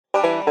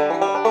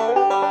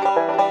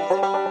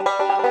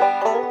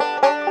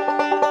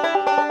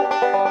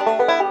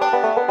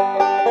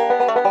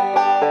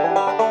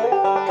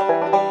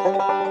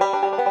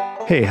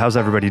Hey, how's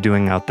everybody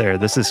doing out there?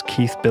 This is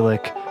Keith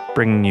Billick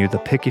bringing you the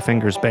Picky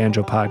Fingers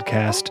Banjo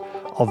Podcast,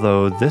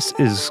 although this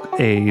is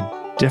a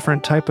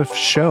different type of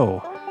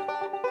show.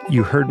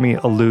 You heard me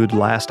allude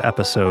last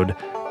episode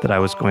that I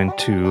was going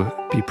to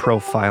be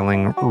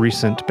profiling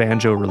recent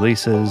banjo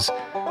releases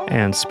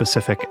and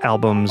specific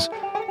albums.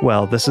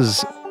 Well, this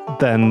is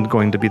then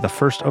going to be the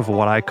first of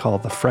what I call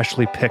the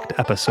freshly picked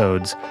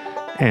episodes.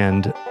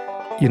 And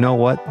you know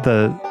what?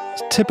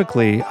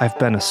 Typically, I've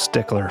been a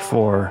stickler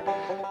for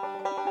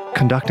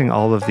conducting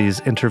all of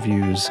these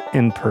interviews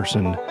in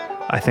person.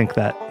 I think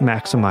that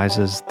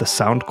maximizes the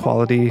sound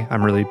quality.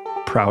 I'm really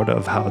proud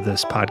of how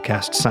this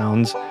podcast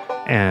sounds,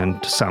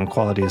 and sound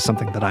quality is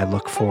something that I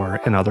look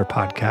for in other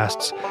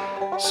podcasts.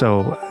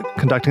 So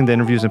conducting the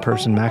interviews in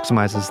person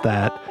maximizes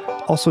that.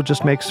 Also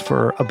just makes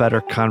for a better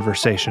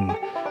conversation.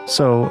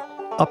 So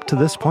up to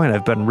this point,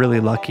 I've been really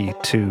lucky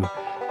to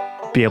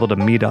be able to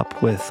meet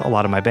up with a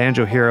lot of my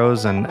banjo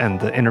heroes and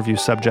the interview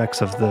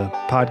subjects of the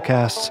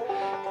podcasts,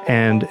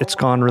 and it's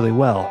gone really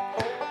well.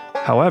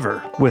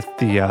 However, with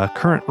the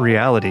current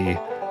reality,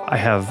 I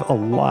have a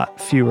lot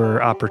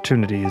fewer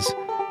opportunities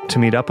to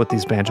meet up with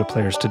these banjo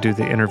players to do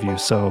the interview,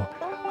 so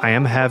I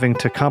am having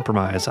to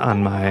compromise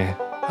on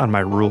my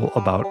rule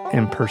about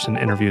in-person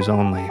interviews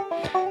only.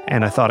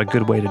 And I thought a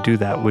good way to do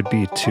that would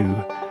be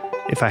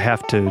if I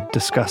have to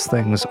discuss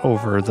things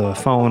over the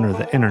phone or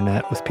the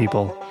internet with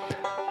people,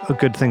 a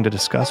good thing to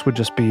discuss would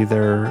just be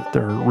their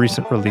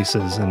recent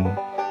releases, and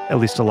at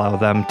least allow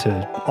them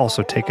to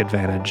also take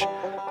advantage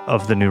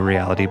of the new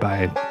reality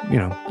by,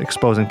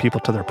 exposing people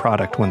to their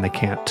product when they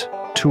can't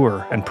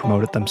tour and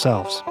promote it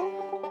themselves.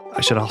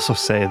 I should also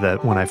say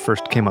that when I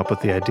first came up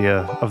with the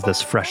idea of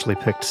this freshly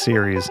picked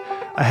series,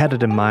 I had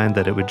it in mind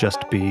that it would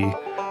just be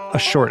a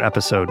short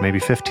episode, maybe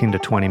 15 to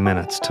 20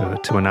 minutes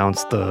to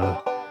announce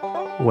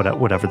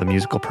whatever the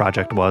musical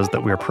project was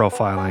that we were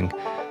profiling,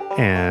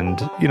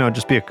 and,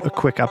 just be a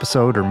quick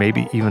episode or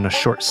maybe even a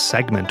short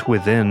segment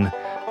within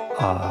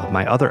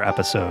my other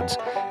episodes.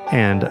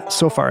 And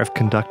so far I've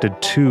conducted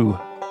 2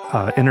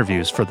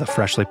 interviews for the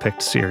freshly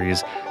picked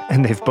series,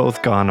 and they've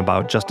both gone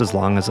about just as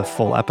long as a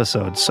full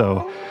episode.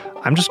 So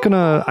I'm just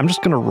gonna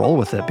roll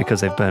with it because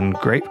they've been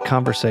great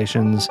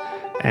conversations,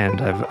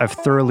 and I've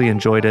thoroughly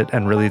enjoyed it.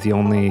 And really the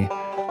only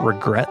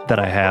regret that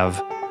I have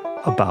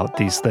about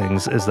these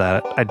things is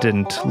that I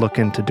didn't look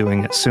into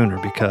doing it sooner,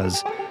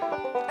 because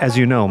as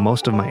you know,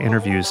 most of my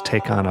interviews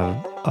take on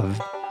a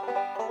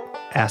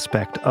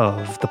aspect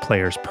of the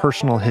player's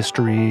personal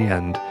history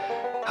and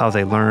how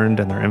they learned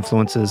and their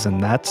influences,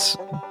 and that's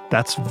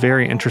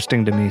very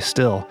interesting to me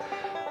still.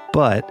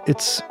 But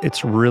it's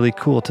really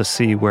cool to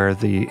see where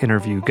the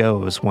interview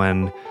goes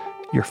when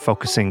you're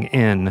focusing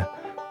in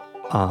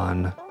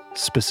on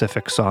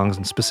specific songs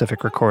and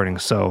specific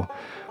recordings. So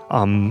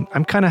I'm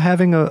kind of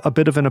having a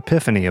bit of an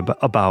epiphany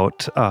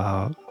about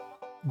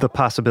the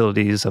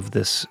possibilities of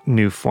this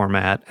new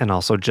format, and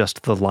also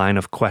just the line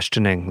of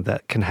questioning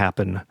that can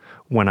happen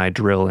when I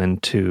drill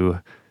into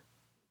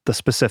the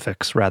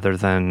specifics rather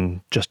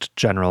than just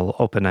general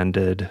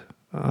open-ended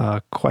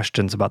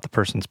questions about the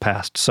person's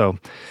past. So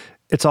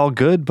it's all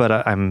good, but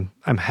I'm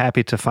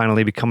happy to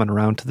finally be coming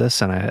around to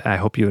this, and I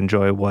hope you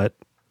enjoy what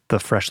the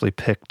freshly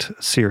picked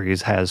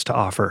series has to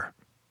offer.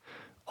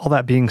 All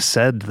that being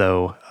said,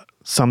 though,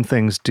 some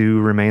things do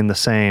remain the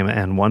same,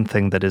 and one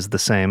thing that is the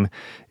same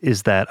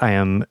is that I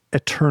am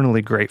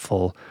eternally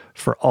grateful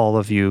for all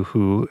of you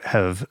who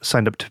have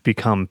signed up to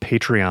become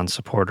Patreon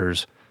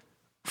supporters.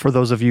 For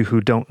those of you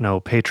who don't know,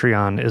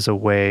 Patreon is a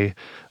way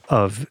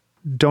of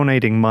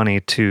donating money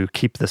to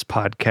keep this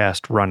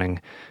podcast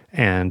running,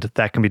 and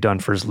that can be done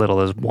for as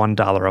little as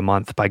 $1 a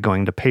month by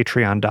going to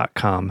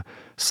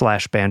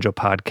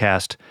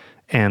patreon.com/banjopodcast,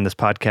 and this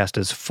podcast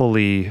is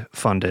fully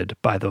funded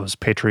by those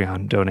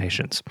Patreon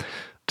donations.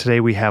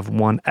 Today we have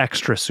one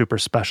extra super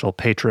special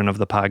patron of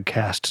the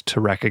podcast to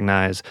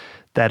recognize.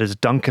 That is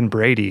Duncan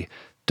Brady.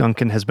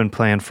 Duncan has been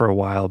playing for a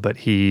while, but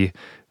he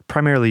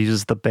primarily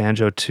uses the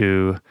banjo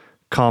to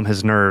calm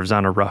his nerves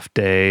on a rough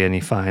day, and he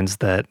finds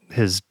that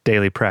his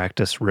daily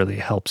practice really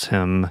helps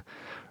him,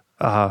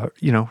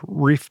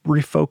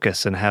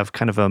 refocus and have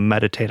kind of a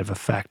meditative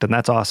effect. And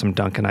that's awesome,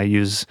 Duncan. I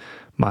use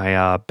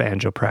my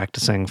banjo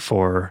practicing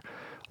for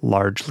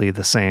largely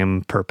the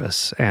same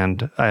purpose,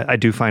 and I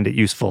do find it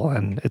useful,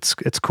 and it's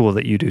cool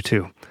that you do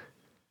too.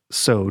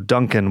 So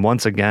Duncan,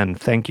 once again,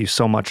 thank you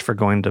so much for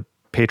going to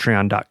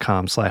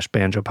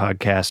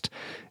patreon.com/banjopodcast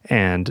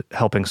and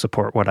helping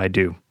support what I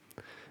do.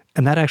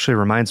 And that actually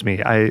reminds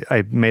me,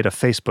 I made a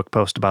Facebook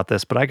post about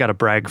this, but I got to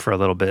brag for a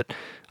little bit.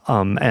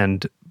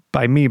 And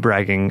by me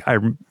bragging,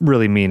 I'm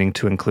really meaning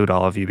to include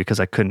all of you, because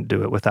I couldn't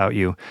do it without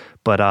you.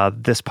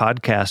 But this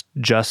podcast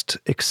just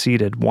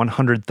exceeded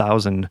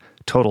 100,000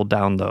 total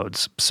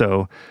downloads.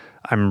 So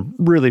I'm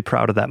really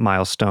proud of that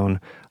milestone.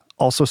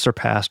 Also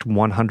surpassed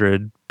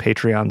 100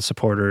 Patreon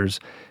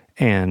supporters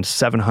and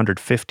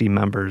 750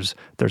 members.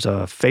 There's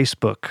a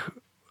Facebook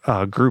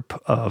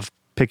group of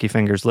Picky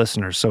Fingers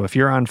listeners. So if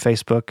you're on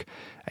Facebook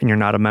and you're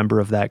not a member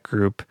of that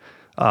group,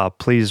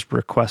 please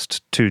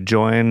request to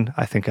join.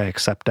 I think I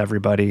accept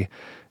everybody.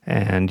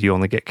 and you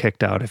only get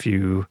kicked out if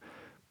you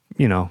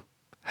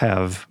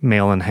have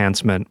male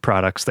enhancement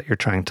products that you're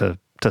trying to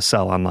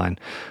sell online.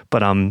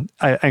 But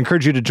I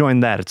encourage you to join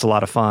that. It's a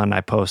lot of fun.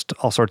 I post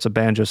all sorts of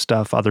banjo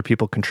stuff. Other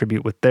people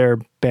contribute with their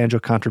banjo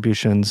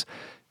contributions.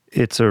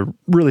 It's a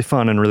really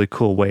fun and really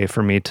cool way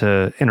for me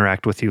to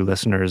interact with you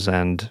listeners,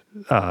 and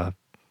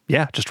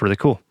just really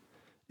cool.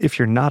 If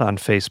you're not on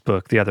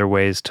Facebook, the other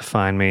ways to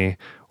find me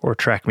or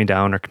track me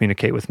down or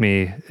communicate with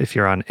me, if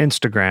you're on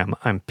Instagram,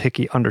 I'm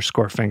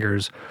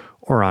picky_fingers,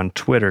 or on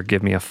Twitter,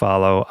 give me a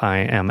follow. I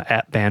am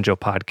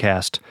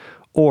 @banjopodcast.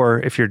 Or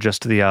if you're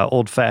just the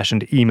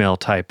old-fashioned email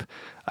type,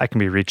 I can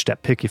be reached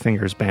at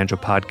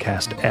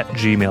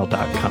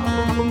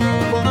pickyfingersbanjopodcast@gmail.com.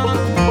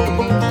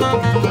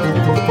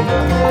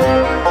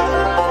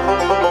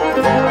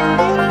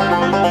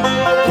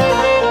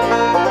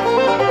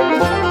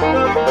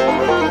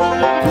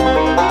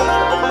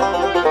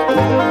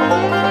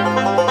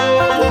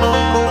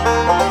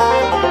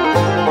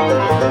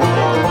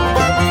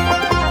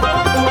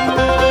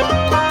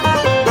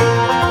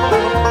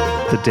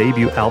 The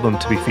debut album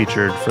to be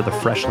featured for the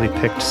Freshly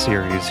Picked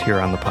series here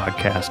on the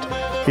podcast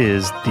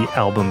is the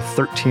album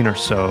 13 or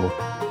So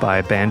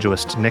by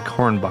banjoist Nick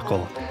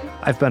Hornbuckle.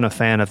 I've been a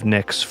fan of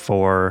Nick's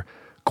for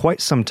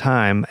quite some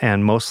time,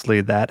 and mostly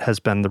that has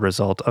been the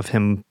result of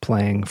him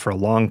playing for a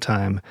long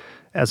time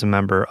as a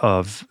member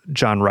of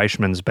John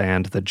Reichman's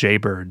band, the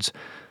Jaybirds.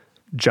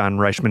 John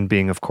Reichman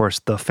being, of course,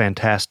 the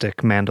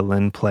fantastic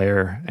mandolin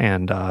player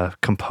and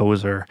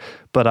composer.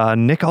 But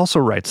Nick also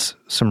writes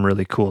some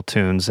really cool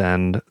tunes,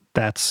 and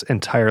that's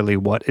entirely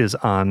what is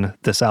on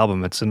this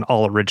album. It's an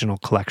all-original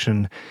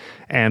collection,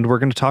 and we're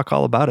going to talk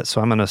all about it, so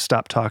I'm going to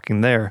stop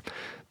talking there.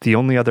 The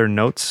only other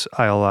notes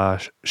I'll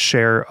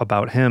share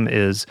about him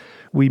is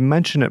we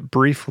mention it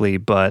briefly,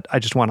 but I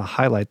just want to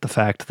highlight the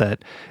fact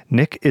that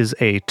Nick is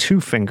a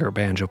two-finger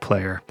banjo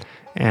player.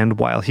 And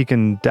while he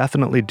can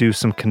definitely do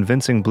some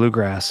convincing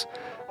bluegrass,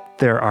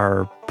 there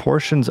are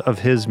portions of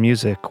his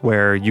music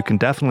where you can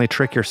definitely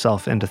trick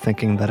yourself into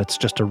thinking that it's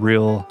just a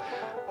real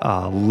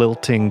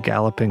lilting,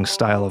 galloping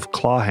style of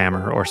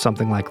clawhammer or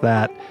something like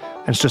that.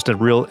 And it's just a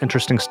real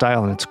interesting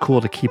style, and it's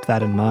cool to keep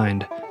that in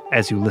mind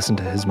as you listen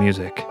to his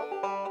music.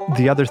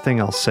 The other thing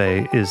I'll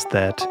say is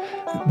that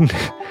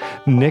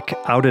Nick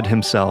outed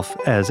himself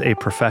as a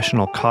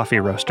professional coffee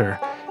roaster,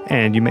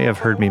 and you may have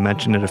heard me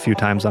mention it a few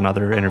times on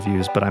other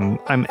interviews, but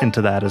I'm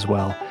into that as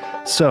well.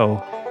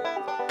 So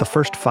the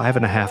first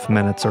 5.5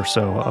 minutes or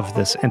so of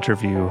this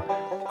interview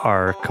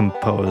are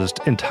composed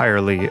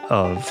entirely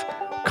of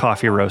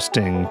coffee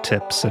roasting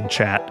tips and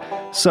chat.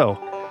 So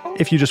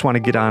if you just want to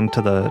get on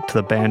to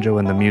the banjo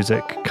and the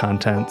music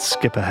content,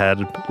 skip ahead,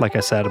 like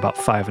I said, about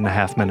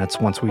 5.5 minutes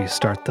once we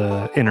start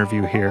the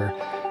interview here,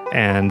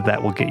 and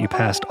that will get you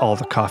past all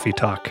the coffee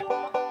talk.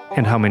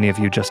 And how many of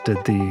you just did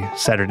the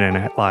Saturday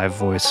Night Live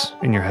voice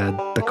in your head,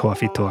 the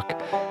coffee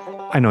talk?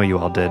 I know you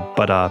all did,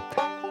 but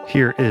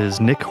here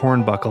is Nick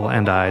Hornbuckle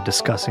and I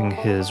discussing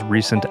his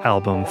recent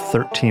album,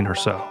 13 or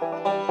So.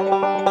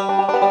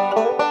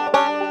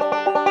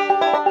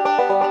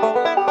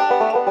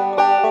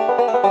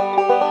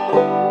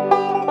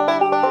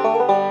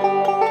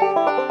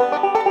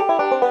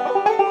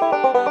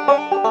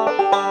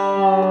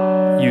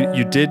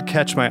 You did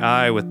catch my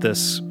eye with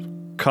this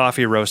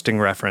coffee roasting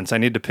reference. I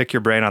need to pick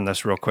your brain on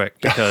this real quick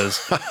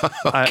because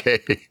okay.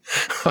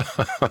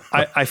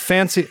 I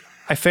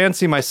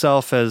fancy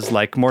myself as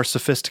like more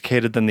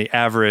sophisticated than the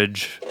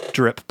average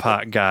drip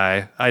pot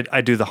guy.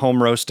 I do the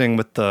home roasting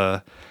with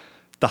the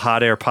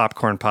hot air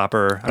popcorn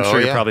popper. I'm sure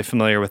you're probably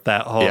familiar with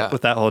that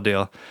whole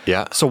deal.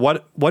 Yeah. So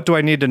what do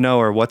I need to know,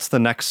 or what's the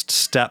next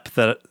step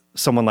that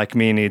someone like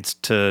me needs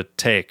to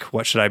take?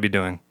 What should I be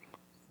doing?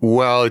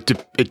 Well,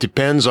 it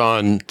depends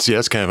on, see,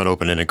 that's kind of an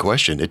open-ended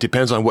question. It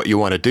depends on what you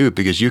want to do,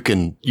 because you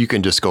can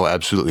just go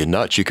absolutely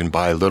nuts. You can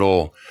buy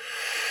little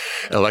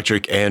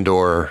electric and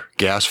or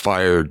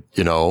gas-fired,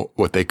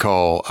 what they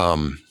call,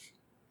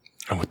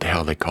 what the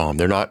hell they call them?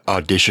 They're not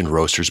audition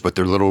roasters, but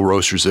they're little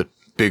roasters that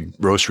big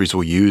roasteries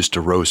will use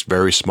to roast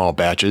very small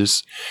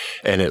batches.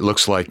 And it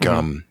looks like,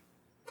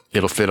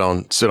 it'll sit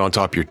on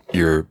top of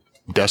your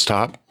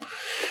desktop,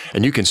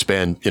 and you can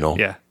spend,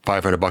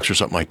 $500 or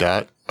something like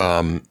that.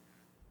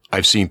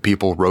 I've seen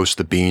people roast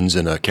the beans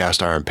in a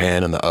cast iron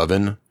pan in the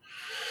oven.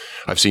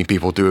 I've seen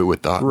people do it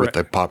with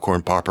the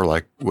popcorn popper,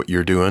 like what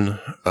you're doing.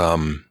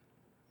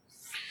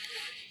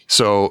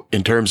 So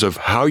in terms of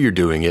how you're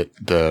doing it,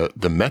 the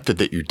method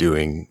that you're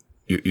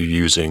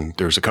using,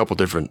 there's a couple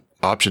different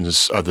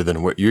options other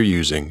than what you're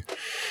using.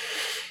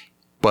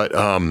 But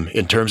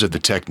in terms of the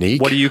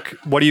technique, what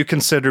do you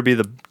consider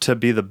to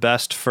be the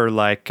best for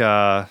like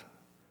a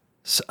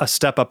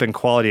step up in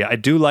quality? I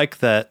do like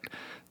that.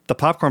 The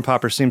popcorn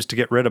popper seems to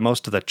get rid of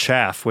most of the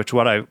chaff, which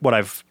what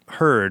I've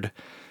heard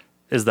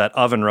is that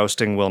oven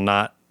roasting will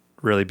not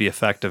really be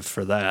effective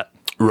for that.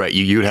 Right.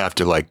 You'd have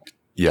to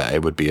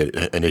it would be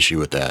an issue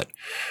with that.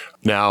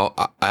 Now,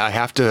 I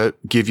have to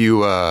give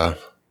you a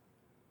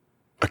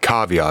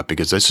caveat,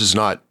 because this is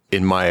not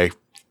in my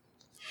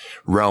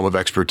realm of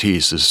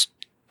expertise, this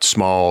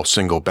small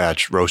single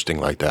batch roasting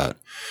like that.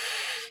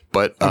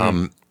 But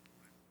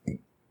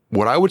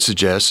what I would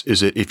suggest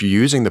is that if you're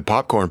using the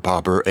popcorn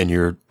popper and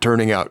you're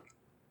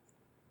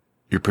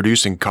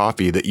producing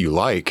coffee that you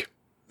like,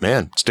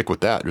 man, stick with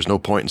that. There's no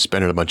point in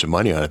spending a bunch of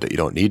money on it that you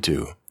don't need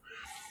to.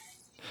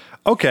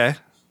 Okay.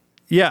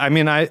 Yeah, I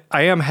mean, I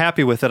am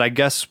happy with it. I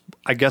guess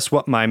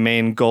what my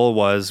main goal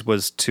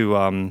was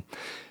to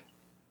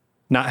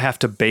not have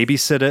to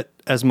babysit it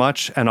as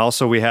much. And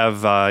also we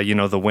have,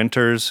 the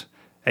winters,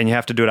 and you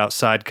have to do it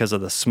outside because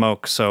of the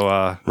smoke.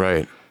 So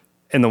right.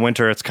 In the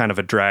winter, it's kind of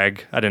a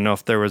drag. I didn't know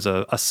if there was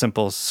a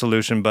simple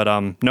solution, but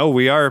no,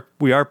 we are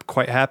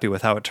quite happy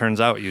with how it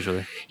turns out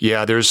usually.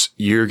 Yeah,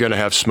 you're going to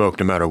have smoke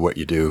no matter what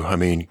you do. I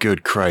mean,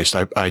 good Christ,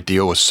 I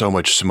deal with so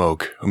much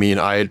smoke. I mean,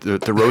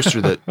 the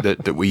roaster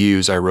that we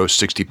use, I roast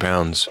 60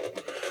 pounds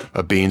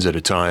of beans at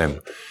a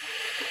time,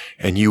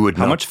 and you would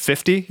how much?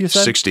 50? You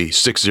said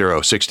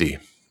 60.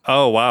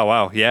 Oh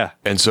wow, yeah.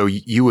 And so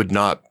you would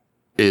not.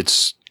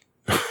 It's.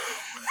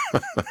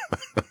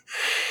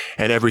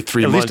 And every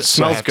 3 months, at least it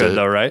smells good,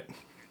 though, right?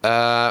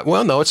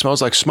 Well, no, it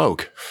smells like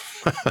smoke.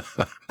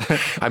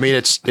 I mean,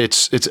 it's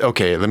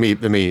okay. Let me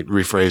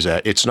rephrase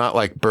that. It's not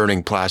like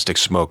burning plastic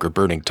smoke or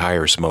burning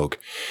tire smoke,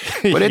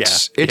 but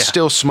it's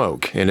still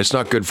smoke, and it's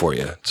not good for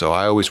you. So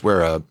I always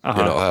wear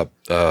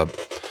a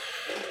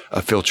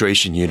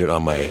filtration unit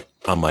on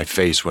my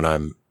face when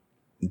I'm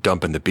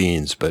dumping the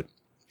beans. But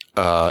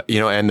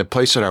and the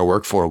place that I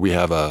work for, we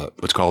have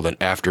what's called an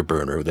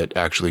afterburner that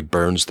actually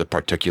burns the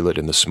particulate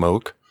in the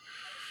smoke.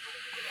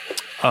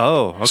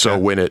 Oh, okay. So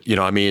when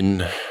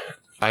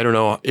I don't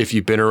know if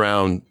you've been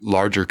around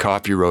larger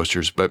coffee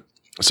roasters, but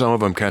some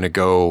of them kind of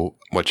go,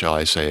 what shall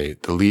I say,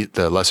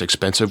 the less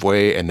expensive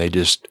way, and they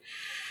just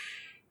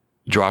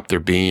drop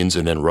their beans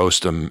and then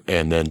roast them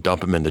and then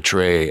dump them in the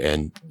tray,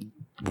 and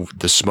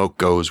the smoke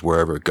goes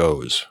wherever it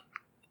goes.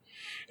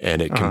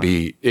 And it can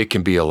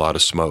be a lot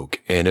of smoke.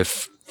 And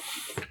if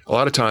a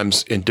lot of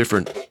times in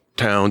different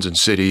towns and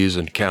cities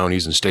and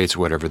counties and states or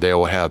whatever, they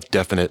will have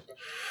definite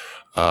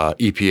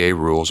EPA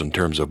rules in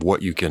terms of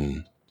what you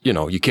can,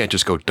 you can't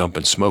just go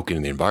dumping smoke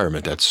into the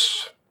environment.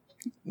 That's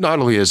not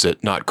only is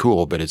it not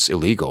cool, but it's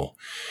illegal.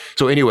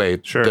 So anyway,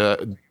 sure.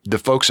 The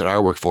folks that I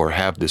work for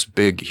have this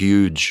big,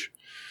 huge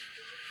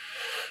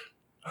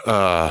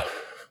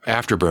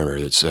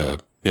afterburner that's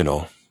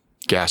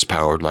gas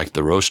powered like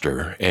the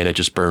roaster, and it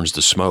just burns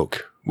the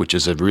smoke, which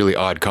is a really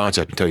odd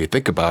concept until you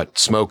think about it.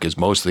 Smoke is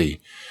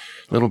mostly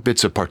little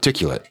bits of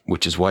particulate,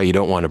 which is why you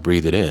don't want to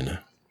breathe it in.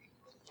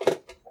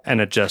 And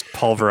it just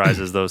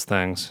pulverizes those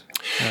things.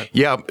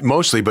 Yeah,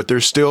 mostly, but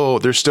there's still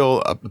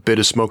a bit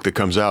of smoke that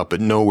comes out, but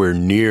nowhere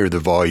near the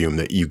volume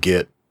that you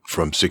get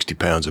from 60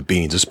 pounds of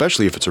beans,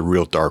 especially if it's a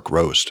real dark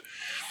roast.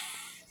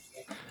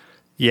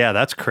 Yeah,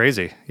 that's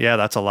crazy. Yeah,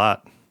 that's a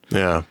lot.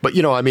 Yeah, but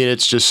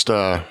it's just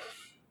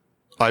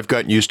I've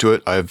gotten used to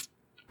it. I've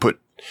put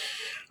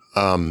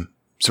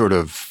sort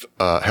of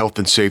health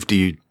and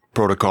safety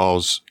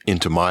protocols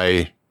into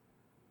my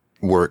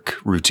work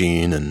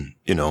routine, and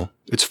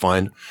it's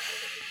fine.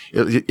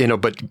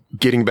 But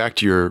getting back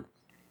to your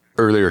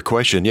earlier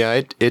question,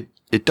 yeah,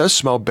 it does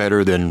smell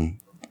better than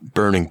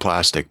burning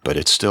plastic, but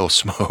it's still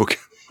smoke.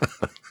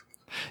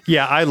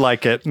 Yeah, I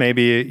like it.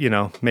 Maybe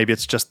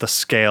it's just the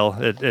scale.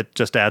 It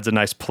just adds a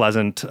nice,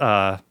 pleasant,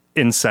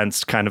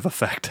 incensed kind of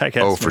effect, I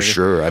guess. Oh, for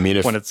sure. I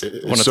mean, when it's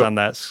on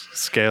that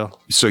scale.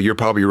 So you're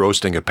probably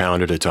roasting a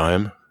pound at a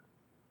time?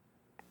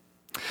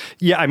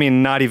 Yeah, I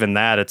mean, not even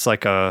that. It's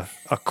like a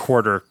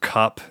quarter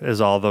cup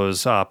is all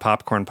those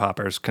popcorn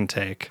poppers can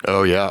take.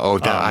 Oh, yeah. Oh,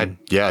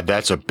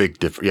 that's a big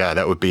difference. Yeah,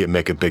 that would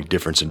make a big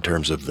difference in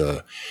terms of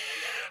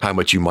how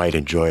much you might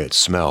enjoy its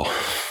smell.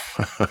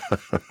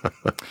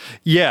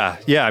 Yeah.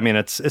 I mean,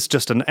 it's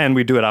just and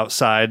we do it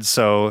outside,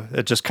 so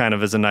it just kind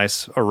of is a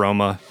nice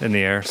aroma in the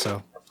air.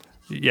 So,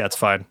 yeah, it's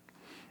fine.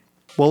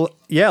 Well,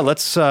 yeah,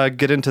 let's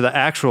get into the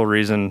actual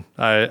reason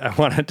I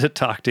wanted to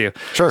talk to you.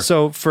 Sure.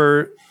 So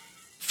for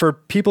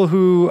people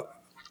who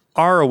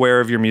are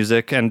aware of your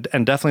music, and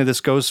definitely this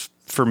goes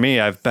for me,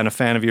 I've been a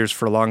fan of yours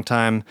for a long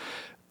time.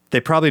 They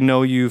probably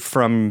know you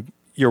from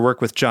your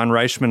work with John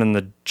Reichman and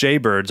the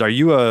Jaybirds. Are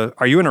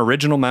you an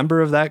original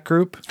member of that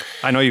group?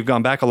 I know you've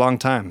gone back a long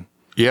time.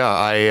 Yeah,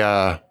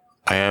 I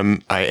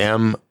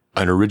am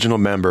an original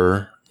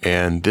member,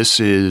 and this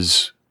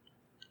is,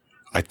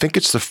 I think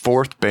it's the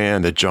fourth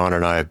band that John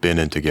and I have been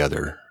in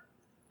together.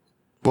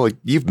 Well,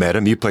 you've met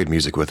him. You played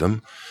music with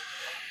him.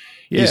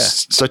 Yeah.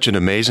 He's such an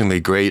amazingly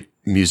great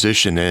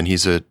musician, and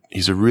he's a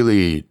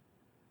really,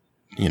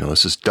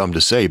 this is dumb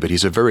to say, but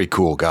he's a very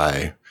cool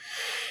guy.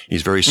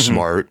 He's very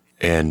smart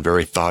and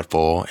very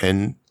thoughtful.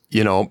 And,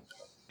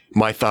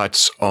 my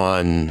thoughts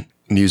on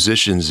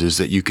musicians is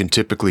that you can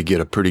typically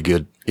get a pretty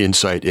good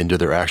insight into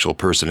their actual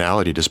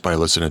personality just by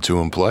listening to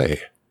him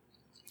play.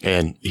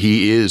 And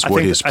he is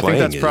what his playing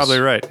is. I think that's probably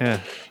right. Yeah.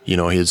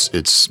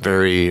 It's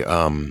very,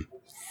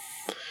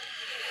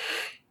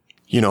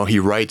 he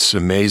writes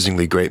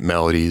amazingly great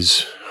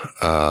melodies.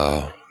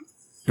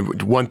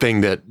 One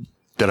thing that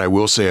I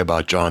will say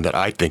about John that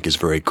I think is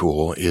very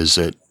cool is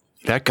that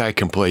guy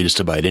can play just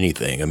about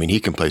anything. I mean, he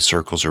can play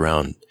circles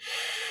around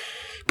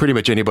pretty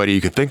much anybody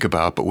you could think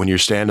about. But when you're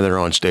standing there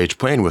on stage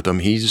playing with him,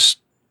 he's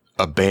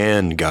a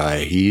band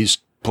guy. He's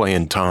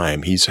playing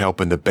time. He's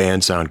helping the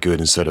band sound good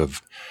instead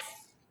of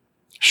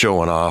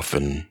showing off.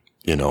 And,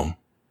 and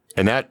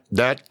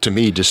that to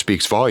me just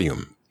speaks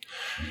volume.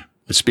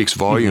 It speaks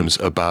volumes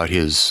about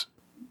his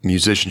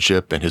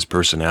musicianship and his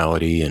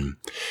personality and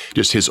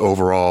just his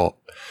overall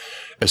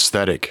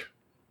aesthetic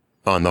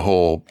on the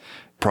whole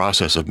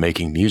process of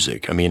making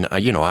music. I mean,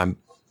 I'm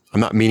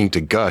not meaning to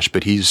gush,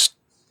 but he's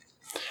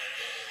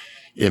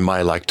in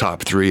my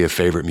top 3 of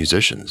favorite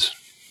musicians.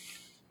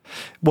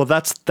 Well,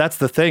 that's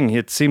the thing.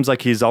 It seems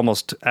like he's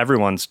almost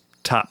everyone's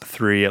top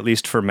 3, at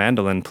least for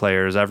mandolin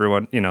players.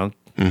 Everyone,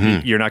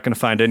 you're not going to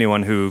find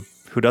anyone who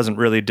doesn't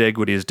really dig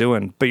what he's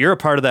doing. But you're a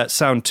part of that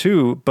sound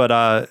too.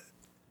 But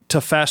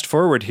to fast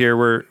forward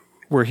here,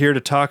 we're here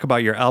to talk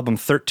about your album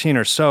 13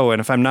 or So. And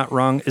if I'm not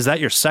wrong, is that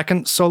your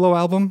second solo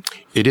album?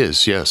 It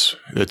is, yes.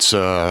 It's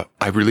I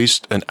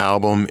released an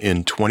album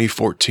in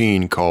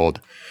 2014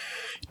 called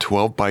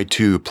 12 by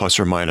 2 plus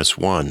or minus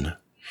 1,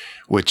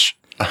 which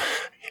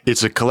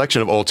it's a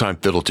collection of old-time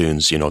fiddle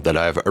tunes, that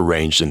I've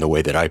arranged in the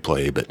way that I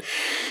play. But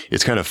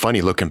it's kind of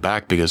funny looking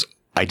back because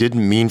I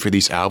didn't mean for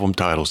these album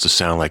titles to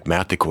sound like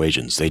math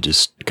equations. They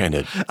just kind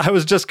of... I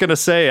was just going to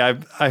say,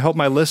 I hope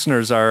my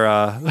listeners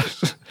are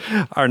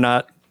are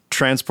not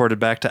transported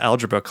back to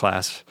algebra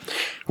class.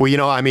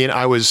 Well,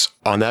 I was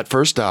on that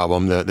first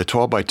album, the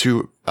 12 by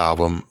 2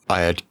 album, I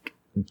had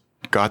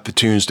got the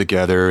tunes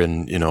together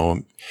and,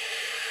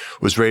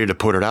 was ready to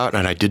put it out,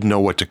 and I didn't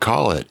know what to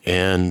call it.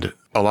 And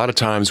a lot of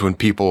times when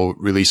people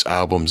release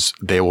albums,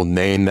 they will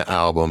name the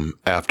album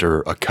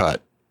after a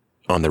cut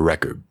on the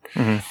record.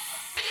 Mm-hmm.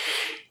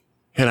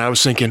 And I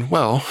was thinking,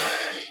 well,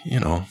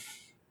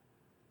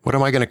 what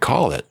am I going to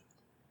call it?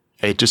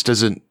 It just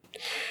doesn't.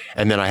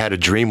 And then I had a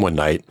dream one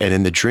night, and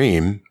in the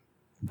dream,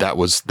 that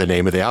was the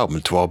name of the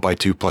album, 12 by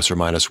 2 plus or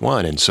minus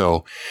 1. And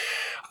so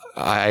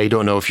I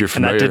don't know if you're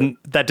familiar. And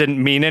that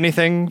didn't mean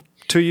anything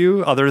to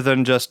you other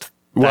than just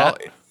that? Well,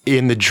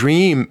 in the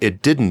dream,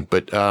 it didn't.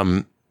 But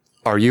have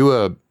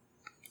you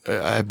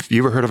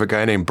ever heard of a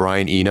guy named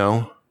Brian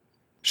Eno?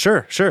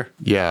 Sure.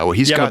 Yeah, well,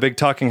 I'm a big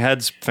Talking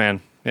Heads fan.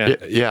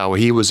 Yeah. Well,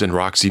 he was in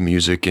Roxy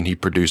Music and he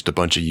produced a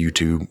bunch of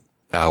YouTube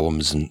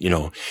albums and,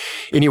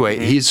 anyway,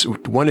 he's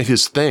one of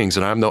his things,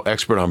 and I'm no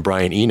expert on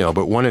Brian Eno,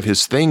 but one of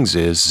his things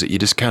is that you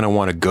just kind of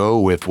want to go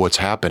with what's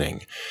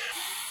happening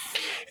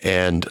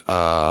and,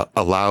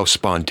 allow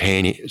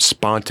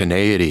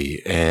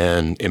spontaneity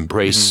and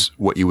embrace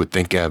what you would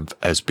think of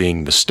as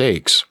being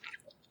mistakes.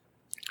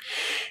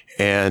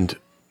 And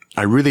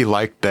I really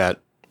like that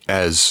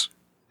as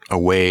a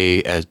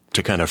way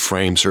to kind of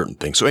frame certain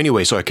things. So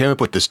anyway, I came up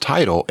with this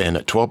title, and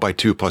at 12 by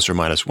 2 plus or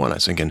minus 1, I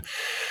was thinking,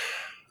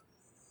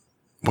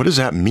 what does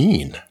that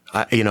mean?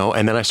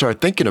 And then I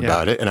started thinking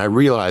about it, and I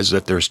realized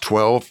that there's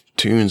 12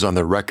 tunes on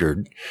the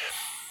record.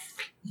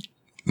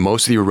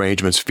 Most of the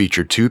arrangements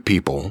feature 2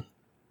 people.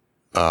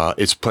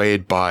 It's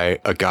played by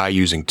a guy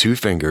using 2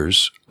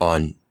 fingers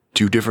on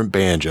 2 different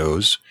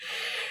banjos,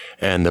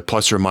 and the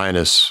plus or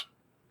minus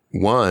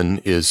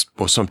 1 is,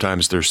 well,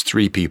 sometimes there's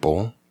 3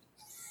 people.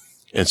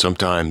 And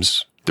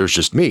sometimes there's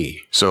just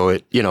me. So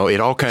it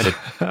all kind of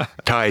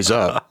ties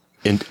up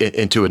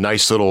into a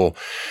nice little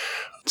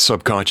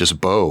subconscious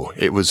bow.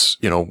 It was,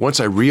 once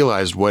I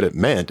realized what it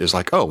meant, it's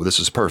like, oh, this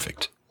is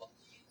perfect.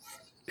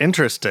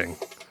 Interesting.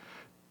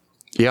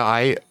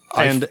 Yeah,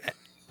 And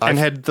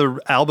had the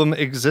album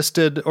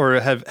existed, or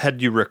had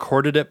you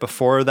recorded it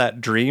before that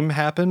dream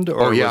happened,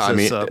 or was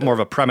this more of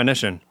a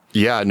premonition?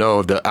 Yeah,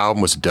 no, the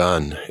album was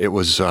done. It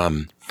was.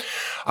 I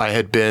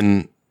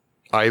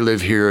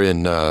live here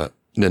in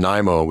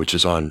Nanaimo, which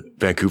is on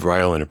Vancouver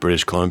Island in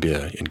British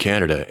Columbia in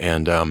Canada.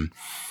 And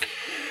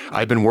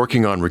I've been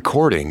working on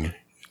recording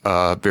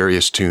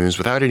various tunes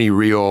without any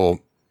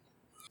real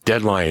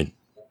deadline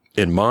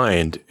in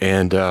mind.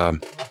 And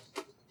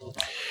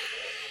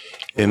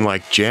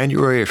in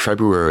January or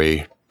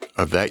February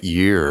of that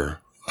year,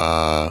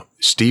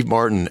 Steve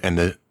Martin and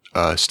the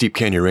Steep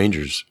Canyon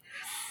Rangers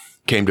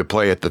came to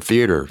play at the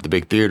theater, the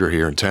big theater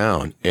here in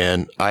town.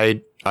 And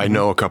I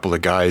know a couple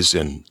of guys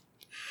in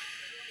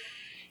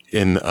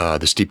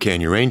the Steep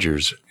Canyon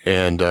Rangers.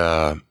 And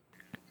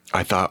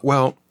I thought,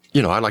 well,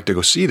 I'd like to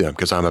go see them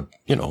because I'm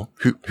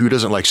who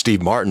doesn't like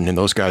Steve Martin? And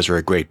those guys are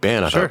a great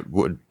band. I thought,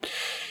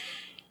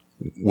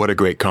 what a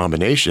great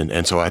combination.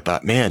 And so I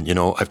thought, man,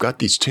 I've got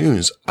these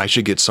tunes. I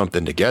should get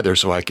something together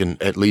so I can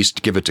at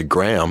least give it to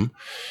Graham.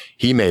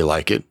 He may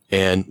like it.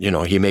 And,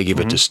 he may give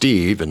it to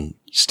Steve, and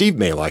Steve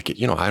may like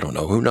it. I don't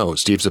know. Who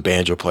knows? Steve's a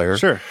banjo player.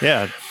 Sure.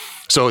 Yeah.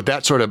 So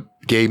that sort of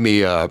gave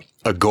me a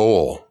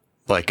goal,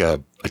 like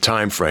a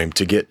time frame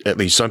to get at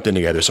least something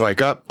together. So I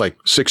got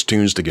 6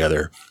 tunes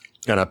together,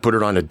 and I put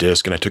it on a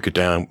disc, and I took it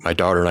down. My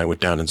daughter and I went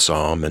down and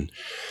saw them, and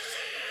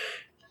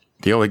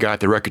the only guy at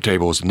the record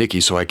table was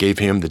Nicky, so I gave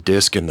him the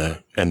disc and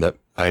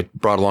I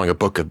brought along a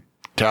book of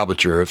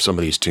tablature of some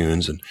of these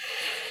tunes, and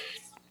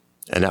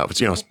that was,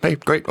 hey,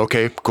 great,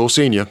 okay, cool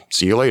seeing you,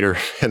 see you later,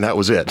 and that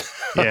was it.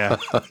 Yeah.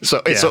 So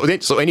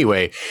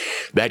anyway,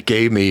 that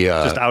gave me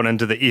just out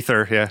into the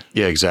ether. Yeah.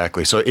 Yeah,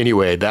 exactly. So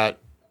anyway, that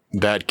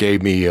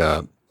gave me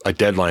a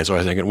deadline. So I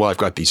was thinking, well, I've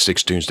got these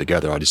 6 tunes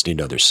together. I just need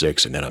another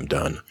 6 and then I'm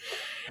done.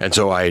 And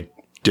so I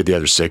did the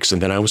other 6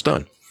 and then I was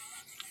done.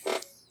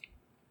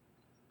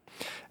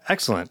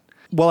 Excellent.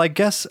 Well, I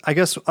guess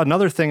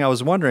another thing I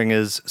was wondering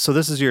is, so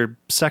this is your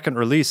second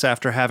release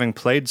after having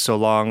played so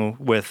long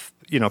with,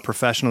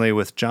 professionally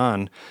with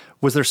John.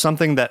 Was there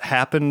something that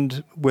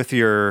happened with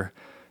your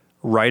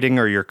writing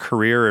or your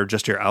career or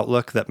just your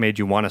outlook that made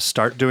you want to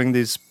start doing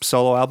these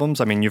solo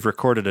albums? I mean, you've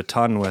recorded a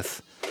ton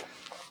with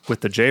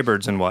the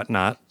Jaybirds and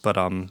whatnot, but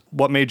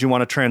what made you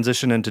want to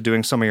transition into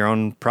doing some of your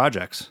own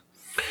projects?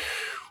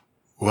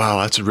 Wow,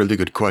 that's a really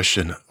good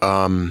question.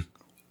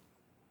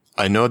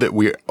 I know that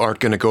we aren't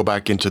going to go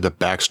back into the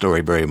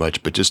backstory very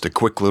much, but just a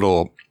quick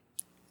little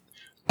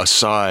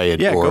aside,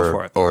 go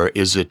for it. Or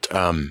is it,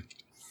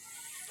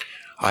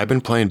 I've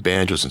been playing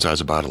banjo since I was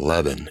about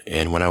 11.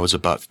 And when I was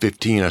about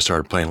 15, I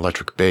started playing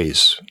electric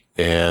bass.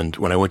 And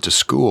when I went to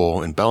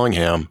school in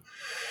Bellingham,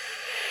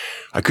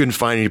 I couldn't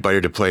find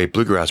anybody to play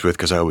bluegrass with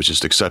because I was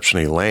just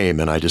exceptionally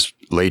lame. And I just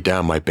laid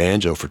down my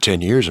banjo for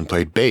 10 years and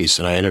played bass.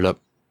 And I ended up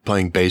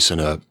playing bass in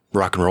a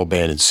rock and roll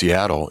band in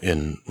Seattle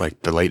in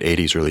like the late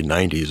 80s, early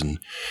 90s. And,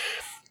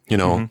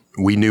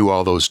 we knew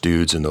all those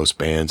dudes in those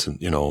bands and,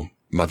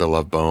 Mother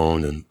Love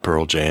Bone and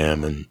Pearl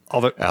Jam and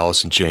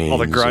Alice in Chains. All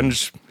the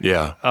grunge.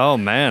 Yeah. Oh,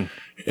 man.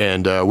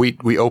 And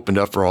we opened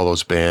up for all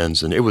those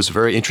bands. And it was a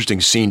very interesting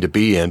scene to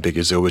be in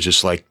because it was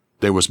just like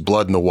there was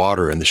blood in the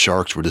water and the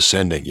sharks were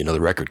descending.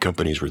 The record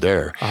companies were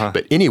there. Uh-huh.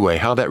 But anyway,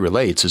 how that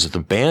relates is that the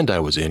band I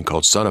was in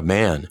called Son of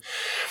Man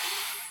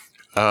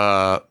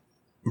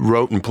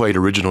wrote and played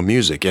original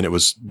music, and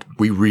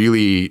we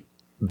really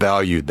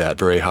valued that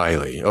very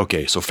highly.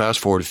 Okay, so fast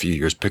forward a few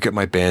years, pick up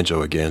my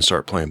banjo again,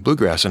 start playing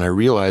bluegrass, and I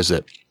realized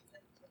that,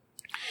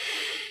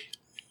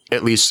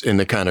 at least in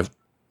the kind of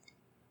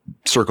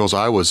circles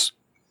I was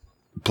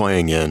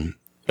playing in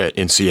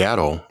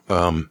Seattle,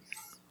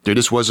 there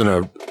just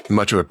wasn't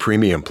much of a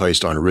premium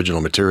placed on original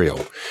material.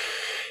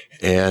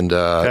 And,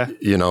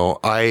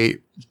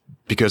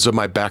 because of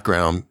my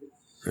background,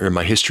 or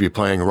my history of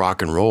playing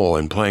rock and roll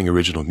and playing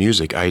original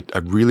music, I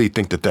really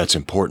think that that's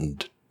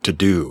important to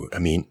do. I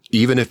mean,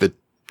 even if it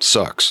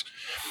sucks,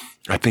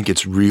 I think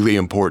it's really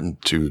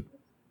important to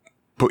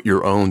put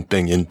your own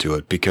thing into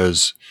it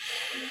because,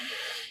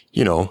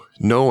 no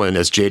one,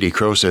 as J.D.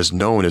 Crowe says,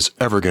 no one is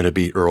ever going to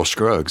beat Earl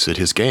Scruggs at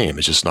his game.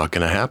 It's just not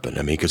going to happen.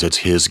 I mean, because it's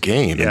his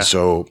game. Yeah. And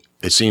so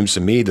it seems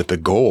to me that the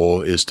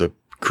goal is to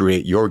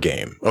create your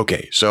game.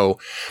 Okay. So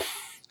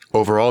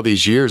over all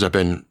these years, I've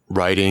been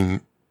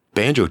writing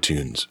banjo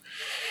tunes.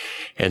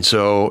 And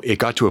so it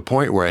got to a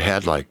point where I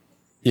had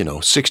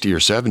 60 or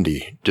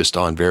 70 just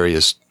on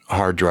various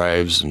hard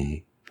drives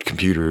and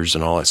computers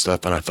and all that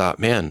stuff. And I thought,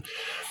 man,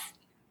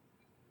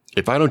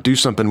 if I don't do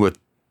something with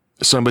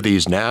some of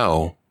these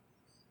now,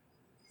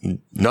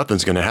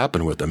 nothing's going to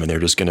happen with them and they're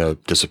just going to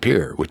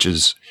disappear, which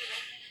is,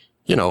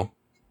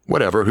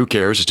 whatever, who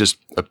cares? It's just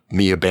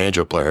me, a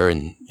banjo player,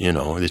 and,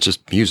 it's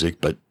just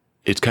music, but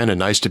it's kind of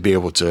nice to be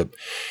able to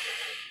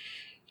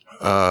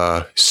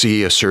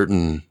see a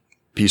certain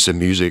piece of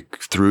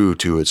music through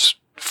to its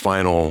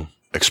final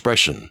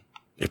expression,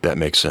 if that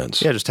makes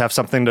sense. Yeah, just have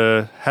something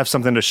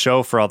to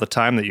show for all the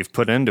time that you've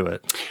put into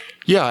it.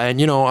 Yeah, and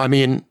I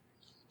mean,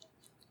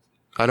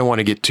 I don't want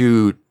to get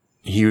too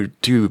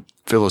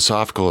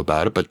philosophical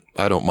about it, but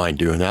I don't mind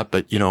doing that.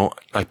 But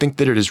I think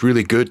that it is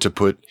really good to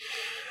put,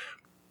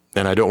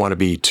 and I don't want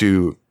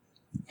to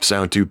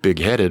sound too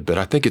big-headed, but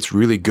I think it's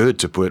really good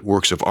to put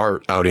works of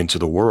art out into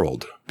the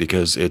world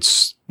because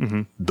it's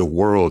the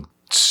world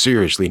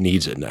seriously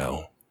needs it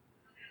now.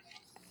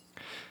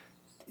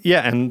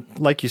 Yeah, and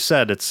like you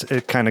said,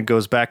 it kind of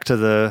goes back to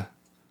the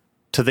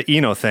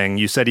Eno thing.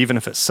 You said even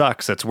if it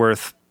sucks, it's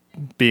worth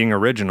being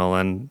original,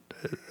 and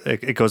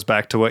it goes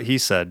back to what he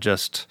said.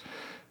 Just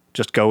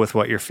go with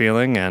what you're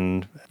feeling,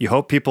 and you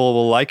hope people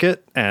will like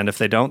it. And if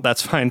they don't,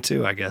 that's fine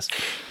too, I guess.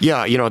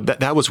 Yeah,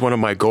 that was one of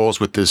my goals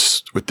with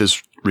this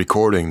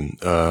recording,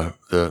 the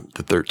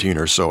 13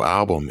 or so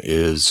album,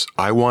 is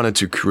I wanted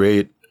to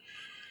create.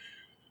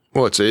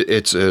 Well, it's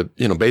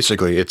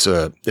basically it's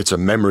a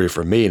memory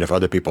for me, and if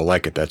other people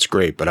like it, that's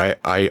great. But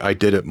I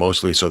did it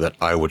mostly so that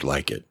I would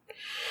like it,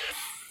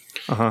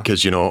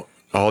 because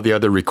all the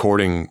other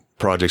recording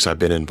projects I've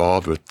been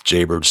involved with,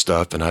 Jaybird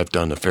stuff, and I've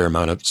done a fair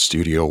amount of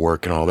studio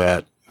work and all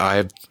that.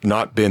 I've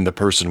not been the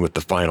person with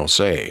the final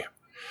say.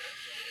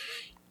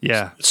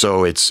 Yeah.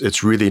 So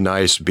it's really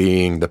nice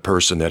being the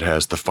person that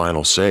has the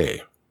final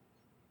say.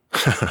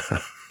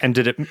 And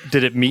did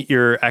it meet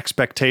your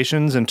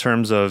expectations in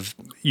terms of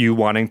you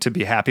wanting to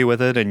be happy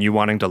with it and you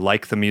wanting to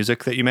like the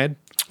music that you made?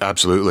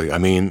 Absolutely. I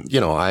mean,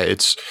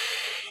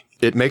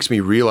 it makes me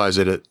realize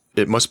that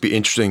it must be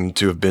interesting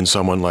to have been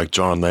someone like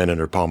John Lennon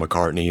or Paul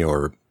McCartney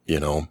or,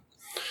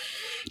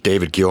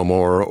 David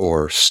Gilmour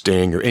or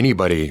Sting or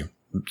anybody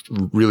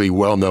really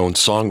well-known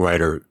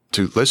songwriter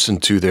to listen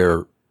to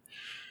their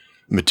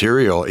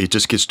material. It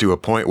just gets to a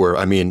point where,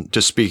 I mean,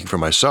 just speaking for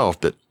myself,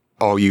 that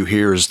all you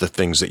hear is the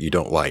things that you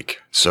don't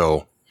like.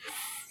 So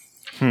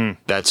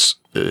that's,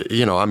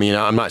 I mean,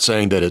 I'm not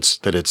saying that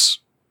it's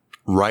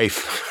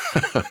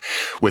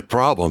rife with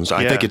problems.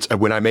 I think it's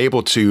when I'm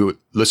able to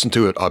listen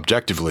to it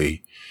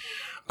objectively,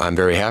 I'm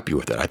very happy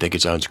with it. I think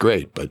it sounds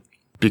great, but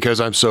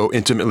because I'm so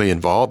intimately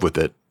involved with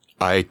it,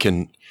 I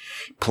can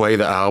play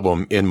the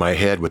album in my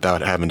head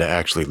without having to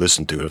actually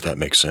listen to it, if that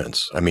makes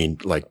sense. I mean,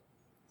 like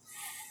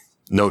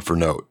note for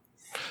note.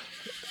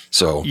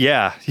 So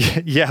yeah.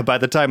 By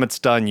the time it's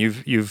done,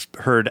 you've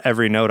heard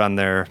every note on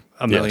there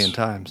a million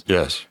times.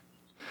 Yes.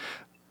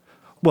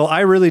 Well,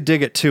 I really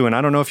dig it too, and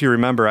I don't know if you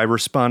remember. I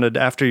responded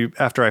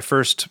after I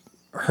first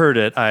heard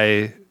it.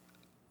 I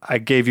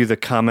gave you the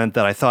comment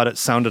that I thought it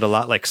sounded a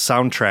lot like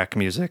soundtrack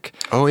music.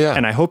 Oh yeah.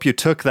 And I hope you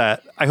took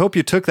that. I hope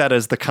you took that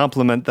as the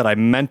compliment that I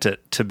meant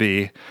it to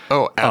be.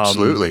 Oh,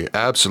 absolutely,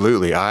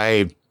 absolutely.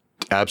 I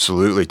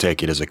absolutely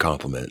take it as a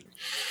compliment.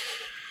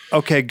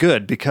 Okay,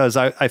 good, because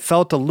I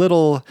felt a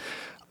little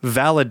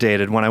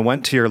validated when I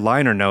went to your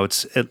liner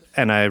notes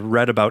and I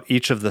read about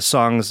each of the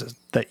songs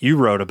that you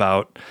wrote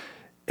about.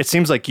 It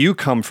seems like you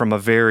come from a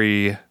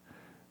very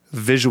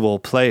visual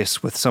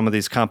place with some of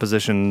these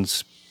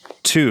compositions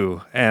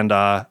too. And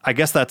I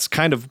guess that's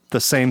kind of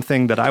the same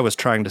thing that I was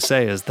trying to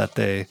say, is that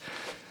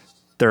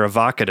they're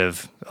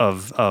evocative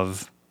of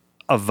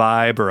a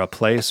vibe or a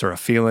place or a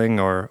feeling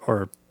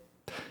or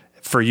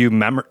for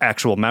you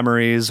actual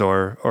memories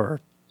or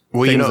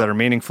things that are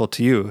meaningful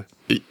to you.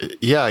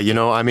 Yeah,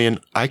 I mean,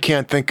 I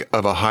can't think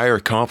of a higher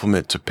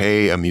compliment to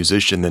pay a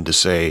musician than to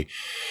say,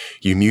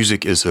 your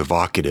music is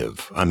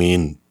evocative. I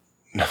mean,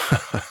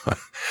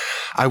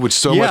 I would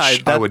so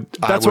much.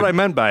 That's what I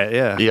meant by it.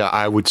 Yeah. Yeah.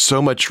 I would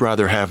so much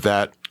rather have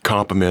that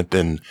compliment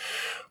than,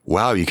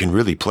 wow, you can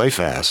really play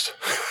fast.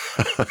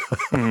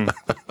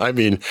 I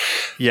mean,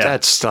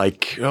 that's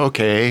like,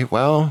 okay,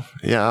 well,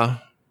 yeah,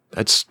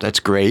 that's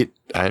great.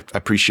 I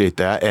appreciate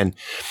that.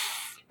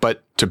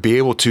 But to be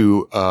able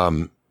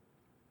to,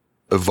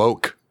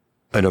 evoke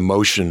an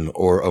emotion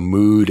or a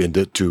mood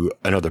into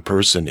another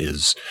person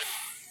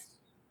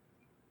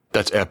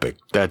that's epic.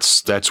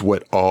 That's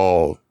what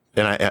all,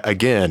 and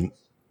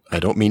I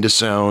don't mean to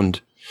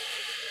sound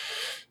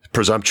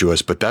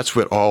presumptuous, but that's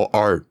what all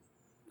art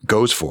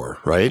goes for,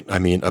 right? I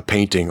mean, a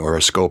painting or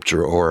a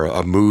sculpture or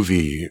a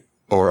movie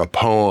or a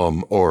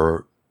poem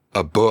or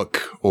a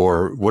book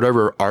or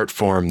whatever art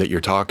form that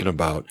you're talking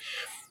about.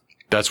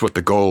 That's what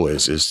the goal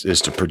is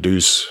to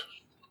produce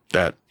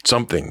that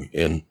something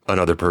in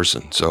another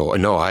person. So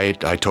no, I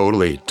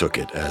totally took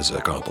it as a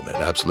compliment.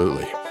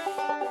 Absolutely.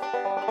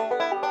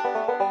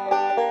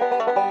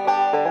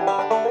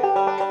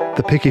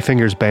 The Picky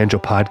Fingers Banjo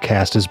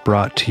Podcast is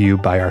brought to you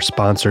by our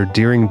sponsor,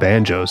 Deering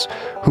Banjos,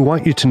 who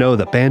want you to know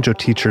that banjo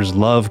teachers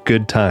love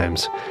good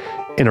times.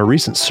 In a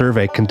recent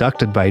survey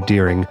conducted by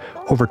Deering,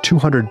 over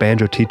 200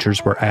 banjo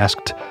teachers were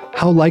asked,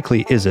 how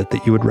likely is it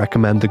that you would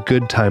recommend the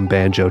good time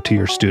banjo to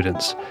your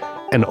students?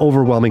 An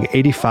overwhelming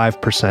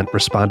 85%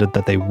 responded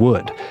that they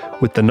would,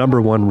 with the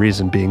number one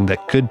reason being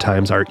that good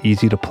times are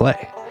easy to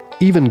play.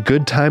 Even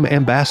Good Time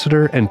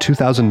Ambassador and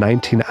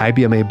 2019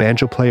 IBMA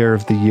Banjo Player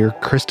of the Year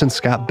Kristen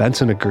Scott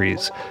Benson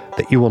agrees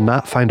that you will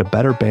not find a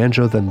better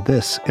banjo than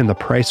this in the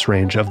price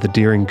range of the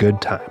Deering Good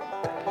Time.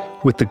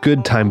 With the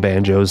Good Time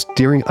banjos,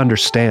 Deering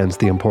understands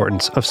the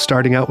importance of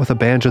starting out with a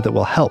banjo that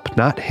will help,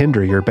 not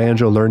hinder, your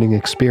banjo learning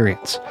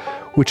experience,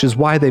 which is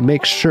why they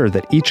make sure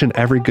that each and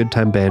every Good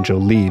Time banjo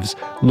leaves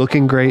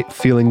looking great,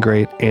 feeling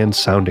great, and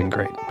sounding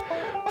great.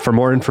 For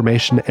more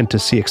information and to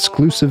see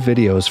exclusive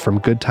videos from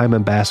Good Time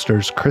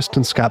ambassadors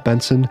Kristen Scott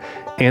Benson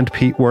and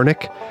Pete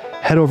Wernick,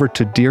 head over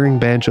to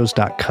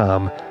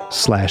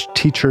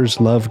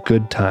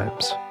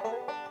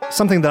deeringbanjos.com/teacherslovegoodtimes.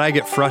 Something that I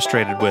get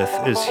frustrated with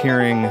is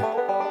hearing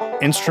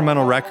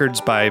instrumental records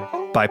by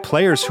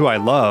players who I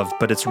love,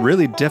 but it's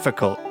really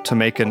difficult to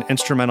make an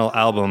instrumental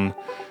album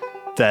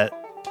that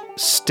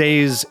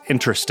stays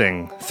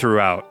interesting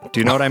throughout. Do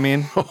you know what I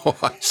mean? Oh,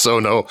 I so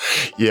know.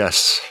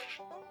 Yes.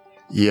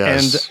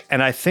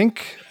 And I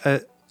think,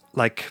 I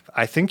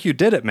think you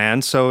did it,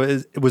 man.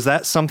 So was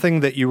that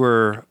something that you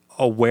were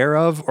aware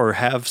of or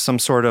have some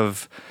sort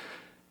of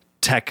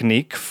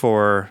technique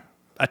for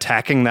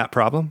attacking that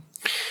problem?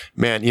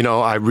 Man,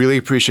 I really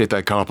appreciate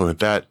that compliment.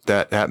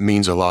 That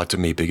means a lot to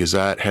me, because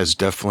that has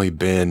definitely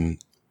been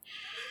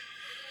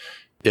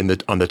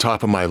on the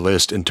top of my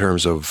list in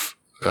terms of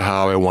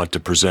how I want to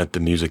present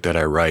the music that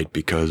I write,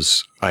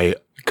 because I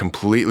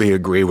completely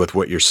agree with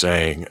what you're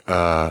saying,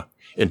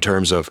 in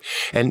terms of,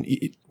 and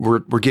we're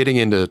getting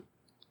into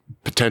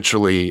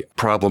potentially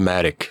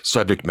problematic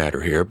subject matter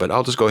here, but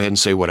I'll just go ahead and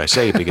say what I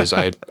say, because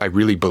I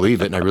really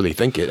believe it and I really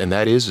think it. And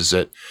that is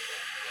that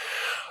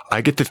I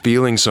get the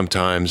feeling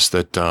sometimes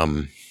that,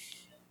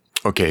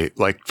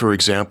 like, for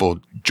example,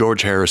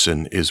 George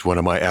Harrison is one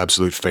of my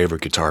absolute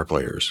favorite guitar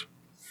players.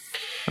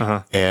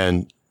 Uh-huh.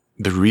 And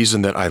the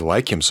reason that I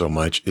like him so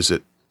much is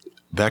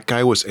that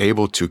guy was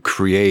able to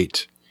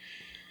create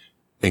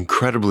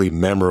incredibly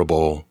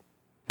memorable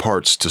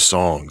parts to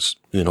songs,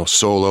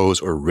 solos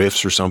or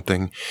riffs or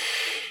something.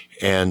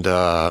 And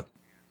a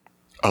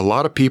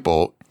lot of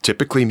people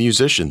typically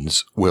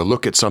musicians will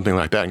look at something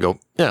like that and go,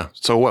 yeah,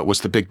 so what?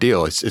 What's the big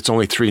deal? It's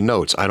only 3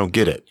 notes. I don't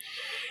get it.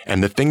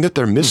 And the thing that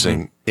they're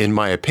missing, in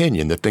my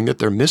opinion, the thing that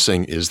they're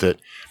missing is that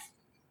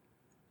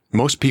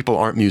most people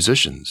aren't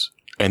musicians,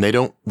 and they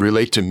don't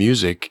relate to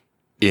music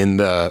in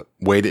the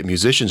way that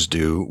musicians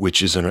do,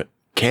 which is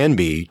can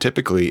be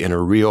typically in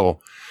a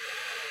real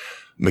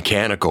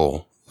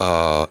mechanical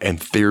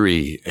and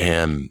theory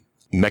and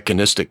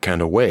mechanistic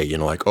kind of way. You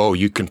know, like, oh,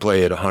 you can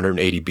play at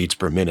 180 beats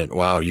per minute.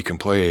 Wow, you can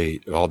play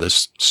all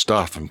this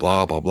stuff and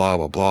blah, blah, blah,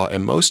 blah, blah.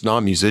 And most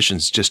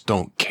non-musicians just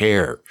don't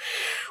care.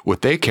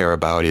 What they care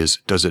about is,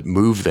 does it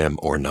move them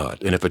or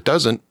not? And if it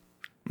doesn't,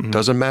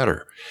 doesn't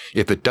matter.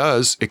 If it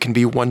does, it can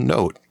be 1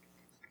 note.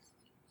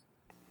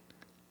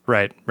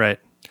 Right, right.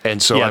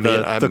 And so, yeah,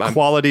 the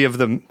quality of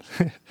the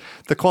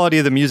the quality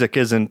of the music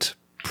isn't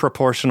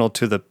proportional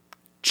to the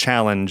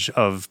challenge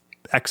of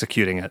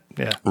executing it.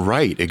 Yeah.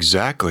 Right,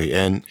 exactly.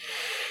 And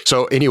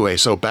so anyway,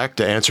 so back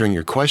to answering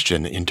your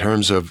question in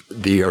terms of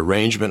the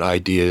arrangement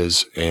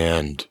ideas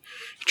and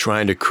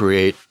trying to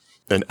create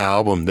an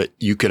album that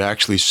you could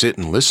actually sit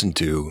and listen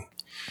to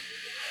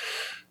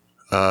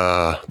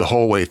the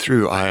whole way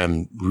through. I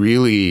am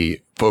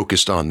really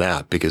focused on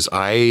that because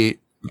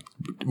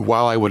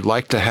while I would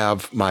like to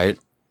have my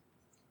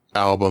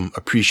album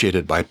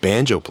appreciated by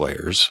banjo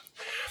players,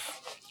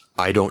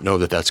 I don't know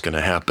that that's going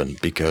to happen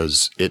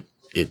because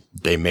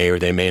they may or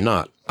they may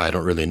not. I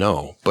don't really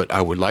know. But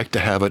I would like to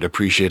have it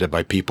appreciated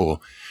by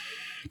people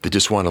that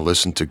just want to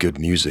listen to good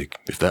music,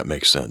 if that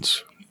makes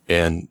sense.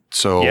 And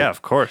so, yeah,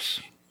 of course.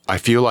 I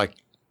feel like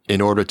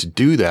in order to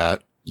do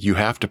that, you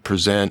have to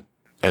present,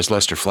 as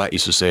Lester Flatt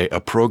used to say, a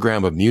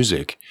program of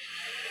music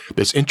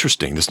that's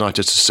interesting. That's not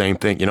just the same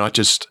thing. You're not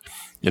just,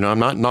 I'm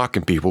not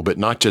knocking people, but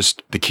not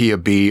just the key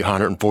of B,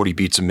 140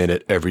 beats a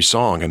minute every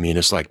song. I mean,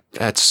 it's like,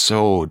 that's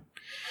so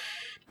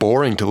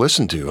boring to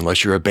listen to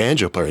unless you're a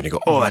banjo player and you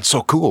go, oh, that's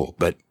so cool.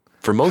 But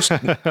for most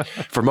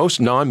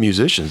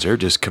non-musicians, they're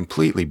just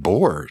completely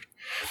bored.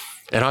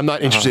 And I'm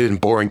not interested in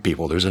boring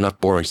people. There's enough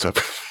boring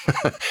stuff.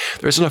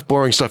 There's enough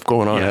boring stuff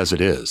going on as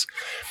it is.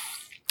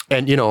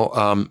 And, you'll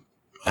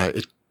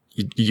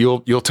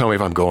tell me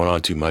if I'm going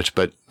on too much,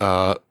 but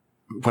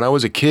when I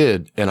was a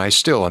kid, and I'm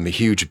a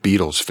huge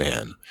Beatles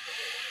fan.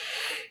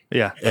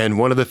 Yeah. And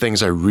one of the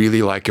things I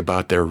really like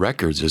about their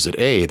records is that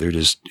they're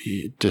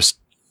just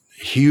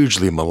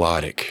hugely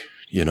melodic,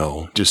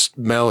 just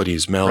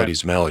melodies,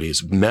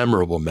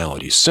 memorable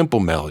melodies, simple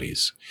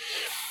melodies,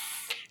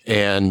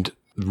 and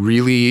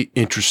really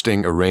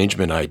interesting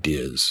arrangement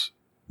ideas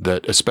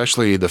that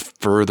especially the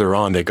further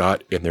on they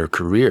got in their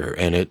career.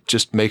 And it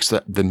just makes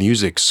the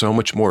music so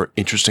much more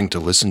interesting to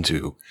listen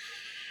to.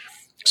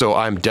 So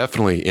I'm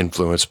definitely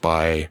influenced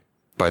by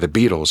the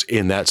Beatles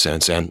in that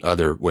sense and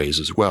other ways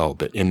as well.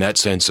 But in that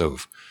sense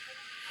of,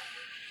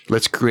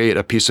 let's create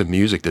a piece of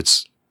music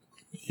that's,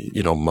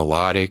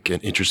 melodic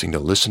and interesting to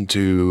listen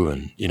to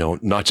and,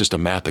 not just a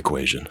math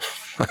equation.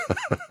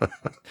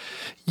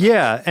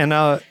 Yeah. And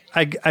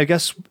I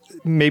guess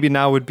maybe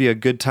now would be a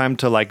good time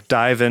to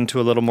dive into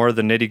a little more of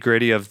the nitty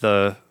gritty of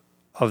the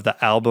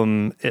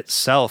album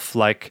itself.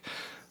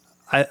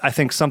 I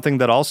think something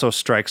that also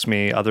strikes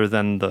me, other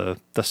than the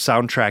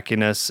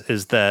soundtrackiness,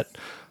 is that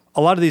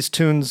a lot of these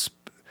tunes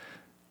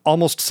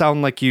almost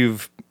sound like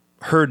you've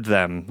heard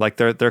them. Like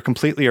they're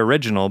completely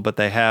original, but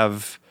they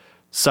have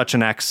such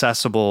an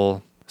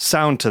accessible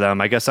sound to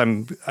them. I guess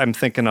I'm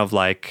thinking of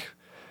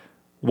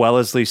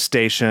Wellesley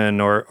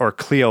Station or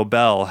Cleo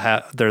Bell.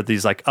 They're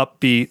these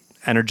upbeat,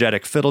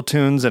 energetic fiddle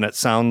tunes, and it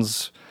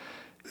sounds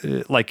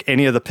like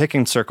any of the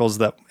picking circles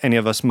that any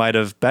of us might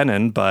have been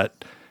in,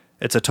 but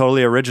it's a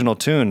totally original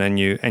tune, and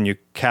you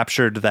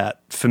captured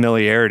that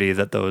familiarity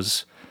that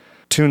those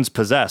tunes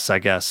possess, I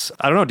guess.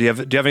 I don't know. Do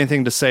you have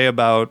anything to say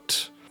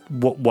about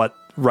what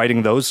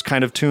writing those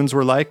kind of tunes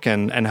were like,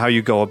 and how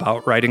you go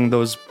about writing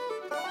those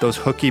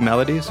hooky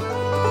melodies?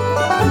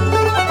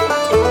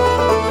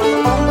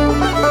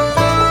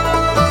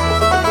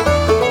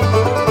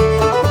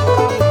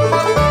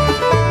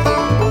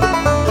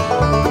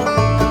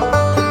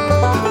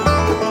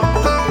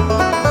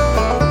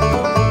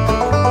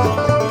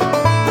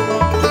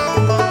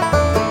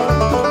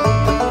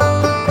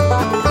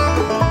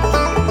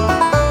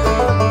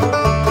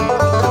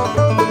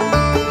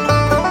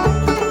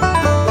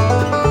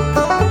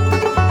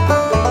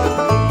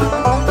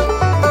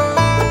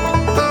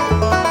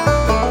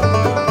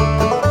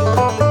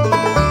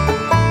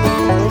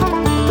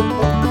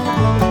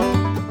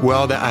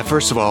 Well,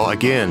 first of all,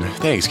 again,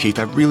 thanks, Keith.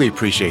 I really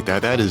appreciate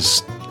that. That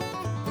is,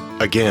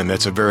 again,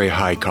 that's a very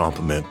high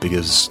compliment,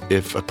 because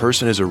if a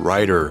person is a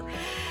writer,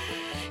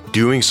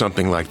 doing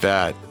something like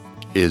that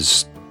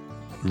is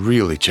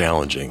really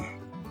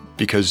challenging.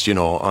 Because,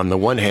 on the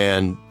one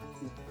hand,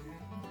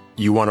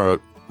 you want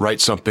to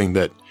write something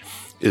that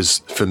is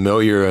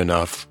familiar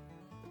enough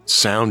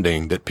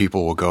sounding that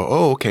people will go,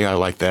 oh, okay, I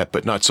like that,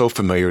 but not so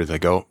familiar that they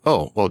go,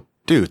 oh, well,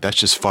 dude, that's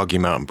just Foggy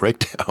Mountain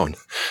Breakdown.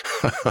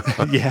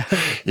 Yeah.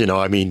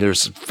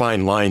 There's a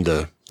fine line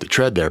to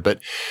tread there. But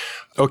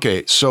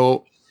okay,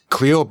 so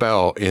Cleo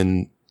Bell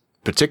in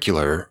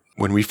particular,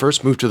 when we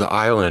first moved to the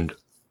island,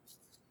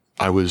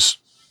 I was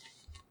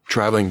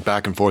traveling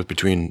back and forth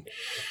between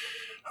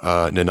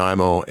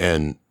Nanaimo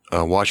and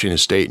Washington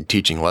State and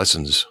teaching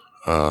lessons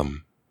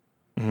on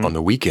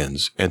the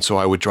weekends. And so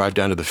I would drive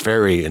down to the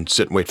ferry and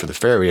sit and wait for the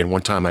ferry. And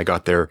one time I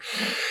got to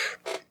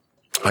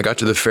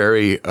the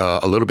ferry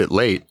a little bit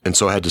late, and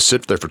so I had to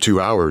sit there for 2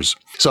 hours.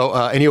 So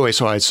anyway,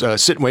 so I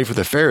sit and wait for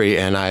the ferry,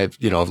 and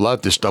I've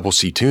loved this double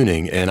C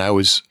tuning, and I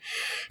was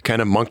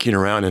kind of monkeying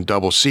around in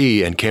double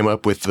C and came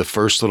up with the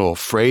first little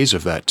phrase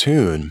of that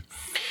tune.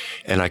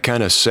 And I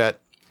kind of set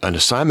an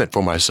assignment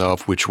for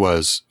myself, which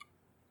was,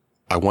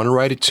 I want to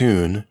write a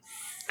tune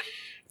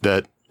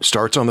that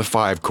starts on the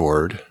 5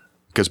 chord,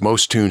 because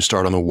most tunes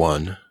start on the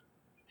 1.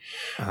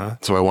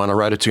 So I want to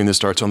write a tune that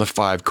starts on the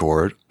 5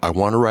 chord. I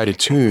want to write a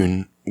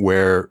tune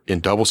where, in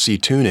double C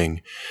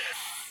tuning,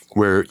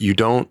 where you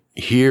don't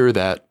hear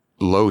that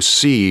low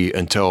C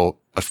until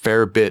a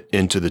fair bit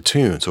into the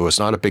tune. So it's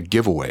not a big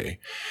giveaway.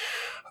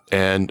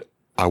 And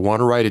I want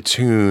to write a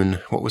tune.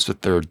 What was the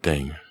third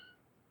thing?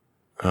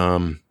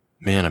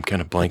 Man, I'm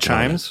kind of blanking.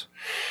 Chimes?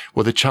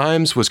 Well, the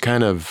chimes was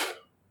kind of,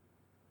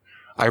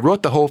 I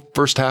wrote the whole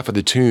first half of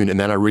the tune, and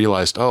then I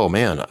realized, oh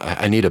man,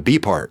 I need a B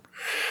part.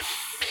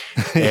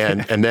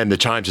 and then the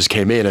chimes just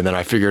came in, and then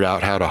I figured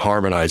out how to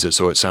harmonize it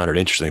so it sounded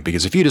interesting.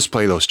 Because if you just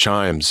play those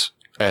chimes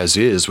as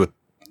is with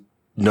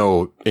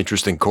no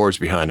interesting chords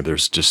behind them,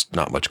 there's just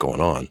not much going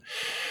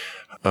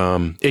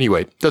on.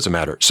 Anyway, doesn't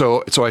matter.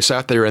 So I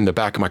sat there in the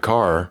back of my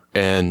car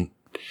and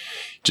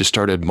just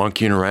started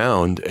monkeying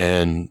around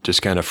and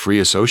just kind of free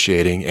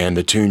associating, and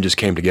the tune just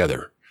came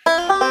together.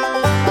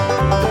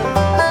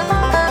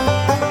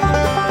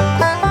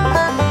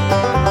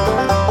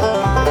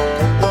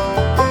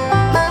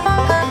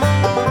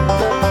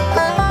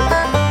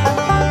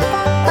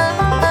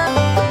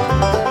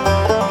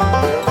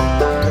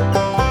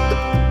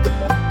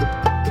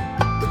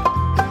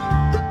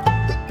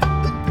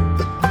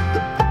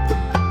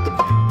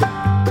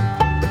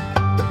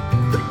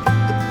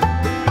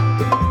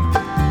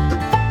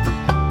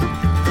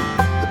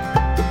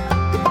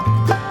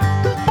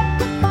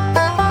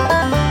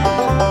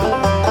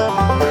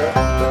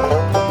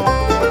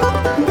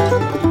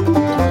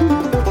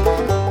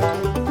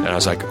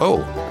 I was like, oh,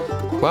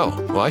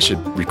 well, I should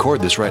record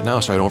this right now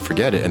so I don't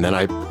forget it. And then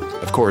I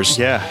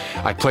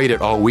played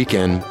it all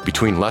weekend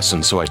between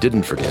lessons, so I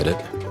didn't forget it.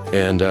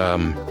 And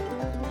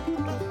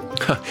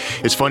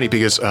it's funny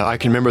because I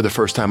can remember the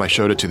first time I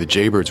showed it to the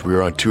Jaybirds. We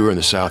were on tour in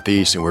the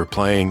Southeast, and we were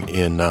playing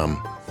in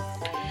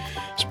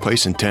this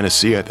place in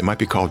Tennessee. It might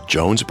be called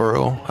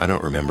Jonesboro. I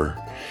don't remember.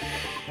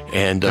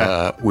 And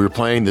we were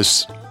playing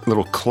this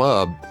little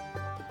club.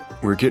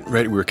 We were getting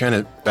ready. We were kind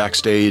of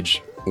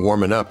backstage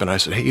warming up, and I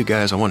said, hey, you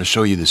guys, I want to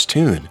show you this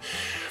tune.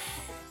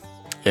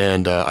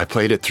 And I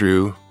played it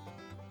through,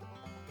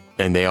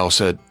 and they all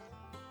said,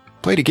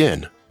 play it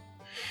again.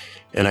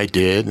 And I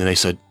did, and they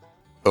said,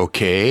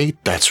 okay,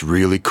 that's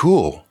really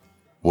cool.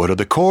 What are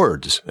the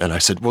chords? And I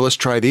said, well, let's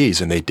try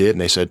these. And they did,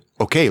 and they said,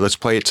 okay, let's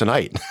play it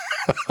tonight.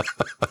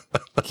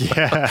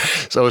 Yeah.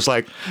 So it's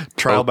like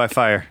trial by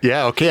fire.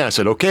 Yeah. Okay. I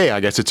said, okay, I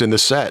guess it's in the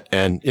set.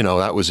 And,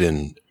 that was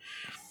in,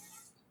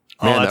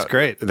 man, that's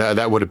great.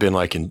 That would have been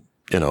like in,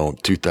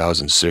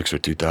 2006 or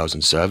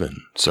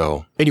 2007.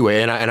 So anyway,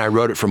 and I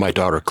wrote it for my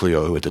daughter,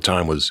 Cleo, who at the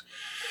time was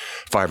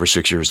 5 or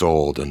 6 years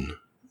old. And,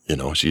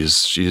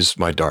 she's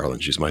my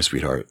darling. She's my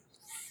sweetheart.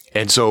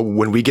 And so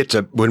when we get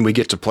to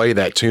play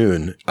that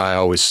tune, I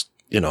always,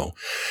 in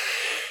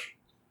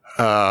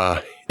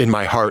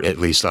my heart, at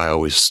least, I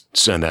always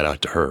send that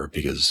out to her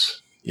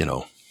because,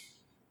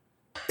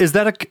 Is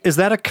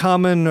that a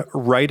common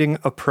writing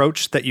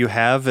approach that you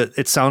have?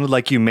 It sounded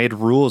like you made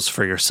rules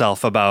for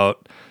yourself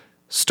about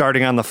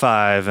starting on the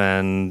 5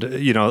 and,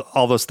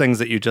 all those things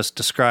that you just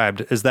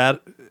described. Is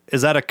that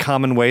a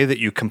common way that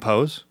you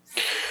compose?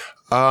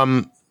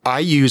 I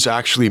use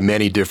actually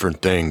many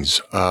different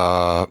things.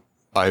 That's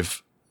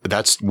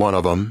one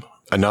of them.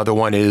 Another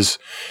one is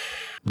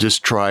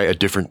just try a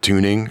different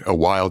tuning, a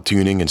wild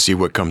tuning, and see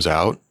what comes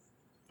out.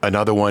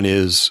 Another one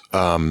is,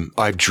 I've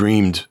had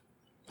dreams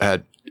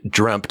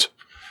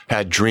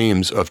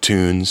of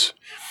tunes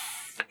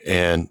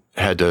and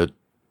had to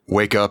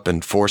wake up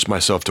and force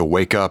myself to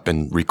wake up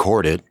and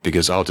record it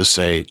because I'll just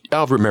say,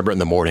 I'll remember it in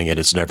the morning and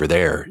it's never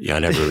there. Yeah, I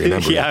never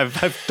remember yeah,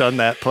 it. I've done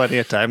that plenty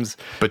of times,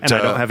 but I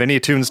don't have any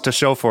tunes to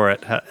show for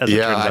it. As it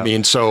turns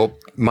out. So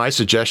my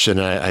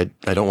suggestion, I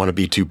don't want to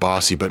be too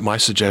bossy, but my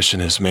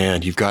suggestion is,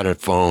 man, you've got a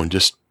phone,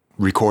 just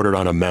record it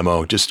on a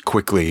memo, just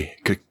quickly,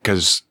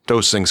 because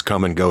those things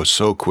come and go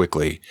so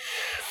quickly.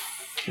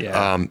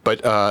 Yeah.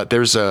 But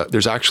there's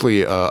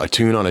actually a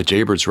tune on a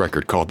Jaybirds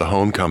record called The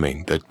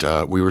Homecoming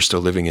that we were still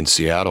living in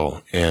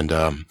Seattle. And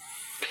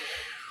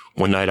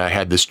one night I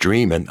had this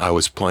dream and I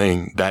was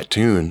playing that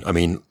tune. I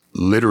mean,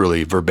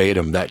 literally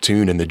verbatim that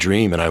tune in the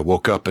dream. And I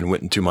woke up and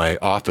went into my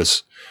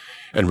office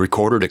and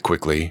recorded it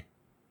quickly.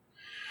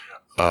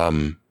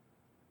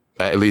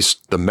 At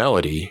least the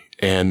melody,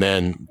 and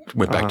then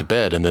went back to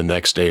bed. And then the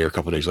next day or a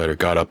couple of days later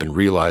got up and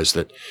realized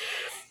that,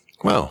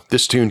 well,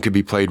 this tune could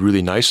be played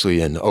really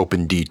nicely in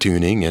open D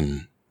tuning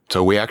and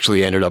So we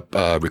actually ended up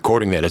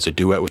recording that as a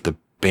duet with the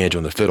banjo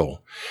and the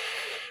fiddle.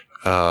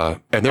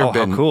 And how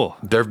cool.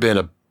 There have been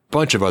a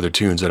bunch of other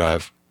tunes that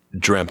I've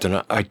dreamt,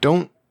 and I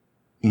don't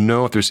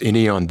know if there's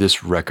any on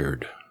this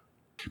record.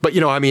 But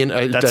I mean,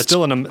 that's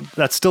still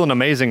an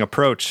amazing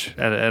approach,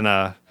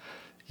 and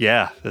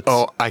yeah.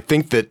 I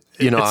think that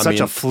it's such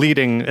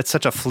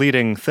a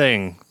fleeting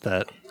thing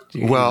that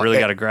you really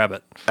got to grab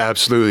it.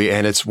 Absolutely,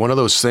 and it's one of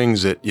those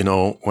things that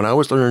when I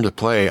was learning to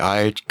play,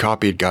 I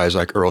copied guys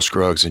like Earl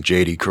Scruggs and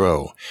J.D.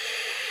 Crowe,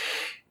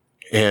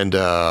 and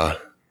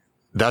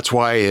that's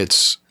why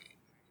it's.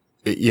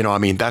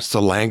 That's the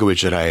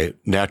language that I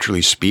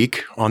naturally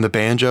speak on the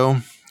banjo.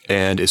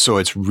 And so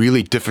it's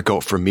really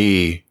difficult for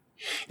me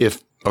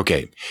if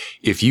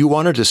you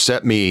wanted to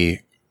set me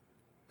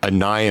a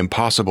nigh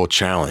impossible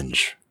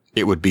challenge,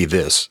 it would be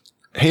this.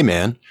 Hey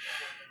man,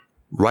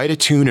 write a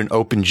tune in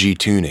open G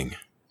tuning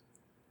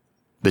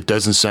that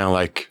doesn't sound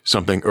like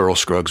something Earl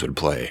Scruggs would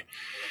play.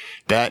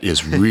 That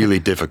is really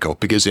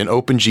difficult because in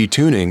open G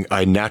tuning,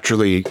 I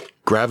naturally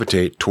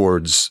gravitate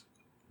towards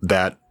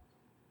that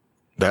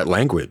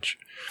language.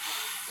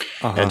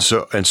 Uh-huh.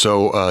 And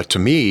so to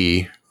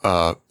me,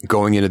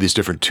 going into these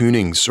different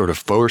tunings sort of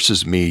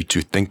forces me to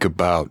think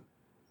about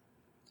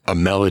a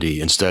melody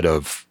instead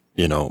of,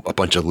 a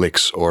bunch of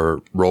licks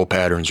or roll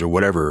patterns or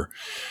whatever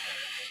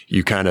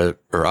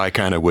I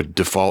kind of would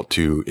default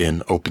to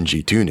in open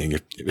G tuning,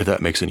 if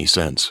that makes any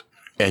sense.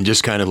 And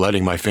just kind of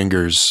letting my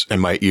fingers and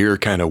my ear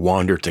kind of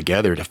wander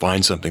together to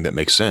find something that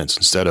makes sense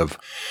instead of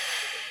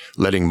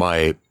letting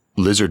my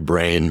lizard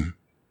brain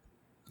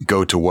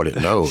go to what it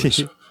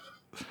knows.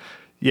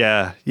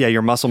 Yeah.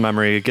 Your muscle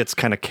memory gets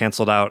kind of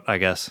canceled out, I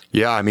guess.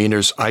 Yeah. I mean,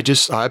 I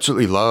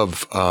absolutely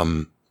love,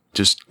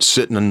 just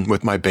sitting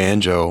with my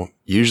banjo,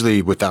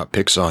 usually without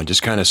picks on,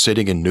 just kind of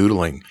sitting and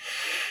noodling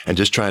and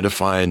just trying to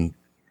find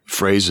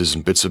phrases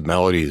and bits of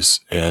melodies.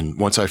 And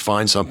once I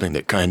find something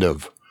that kind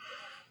of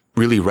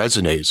really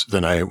resonates,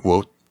 then I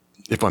will,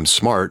 if I'm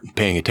smart,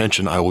 paying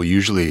attention, I will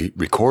usually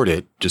record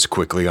it just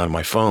quickly on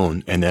my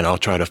phone, and then I'll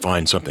try to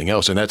find something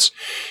else. And that's,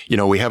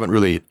 we haven't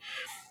really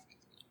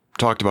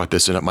talked about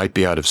this, and it might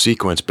be out of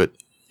sequence, but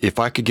if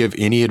I could give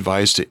any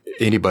advice to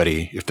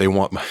anybody, if they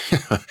want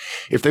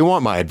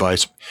my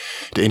advice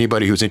to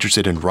anybody who's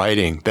interested in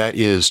writing, that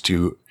is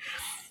to,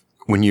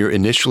 when you're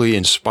initially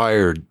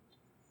inspired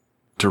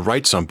to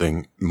write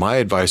something, my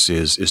advice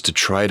is to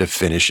try to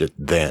finish it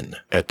then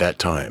at that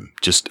time.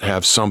 Just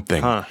have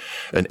something,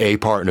 an A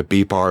part and a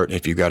B part.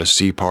 If you got a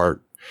C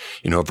part,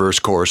 a verse,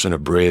 chorus, and a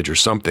bridge or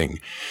something,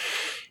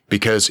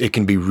 because it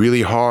can be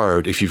really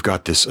hard if you've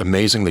got this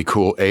amazingly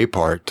cool A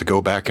part to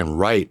go back and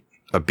write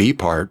a B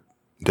part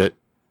that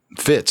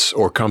fits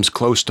or comes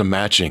close to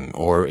matching,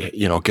 or,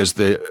 because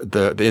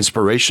the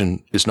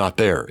inspiration is not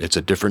there. It's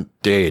a different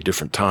day, a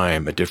different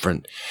time,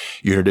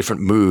 you're in a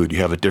different mood. You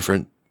have a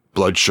different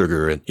blood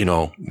sugar and,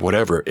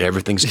 whatever.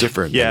 Everything's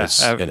different. Yeah.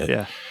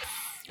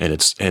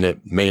 And it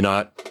may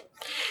not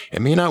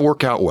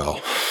work out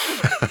well.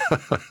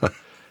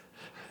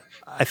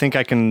 I think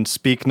I can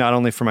speak not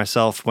only for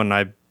myself when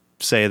I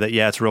say that,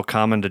 it's real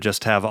common to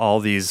just have all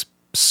these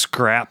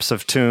scraps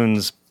of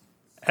tunes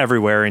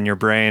everywhere in your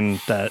brain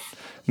that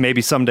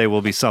maybe someday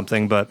will be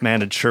something, but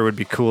man, it sure would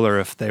be cooler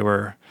if they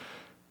were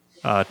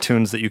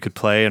tunes that you could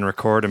play and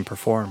record and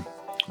perform.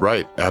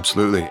 Right.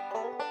 Absolutely.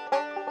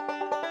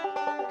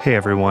 Hey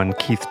everyone,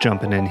 Keith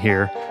jumping in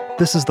here.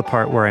 This is the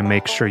part where I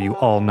make sure you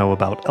all know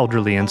about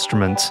Elderly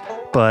Instruments,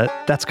 but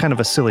that's kind of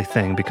a silly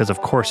thing because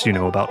of course you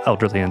know about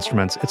Elderly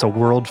Instruments. It's a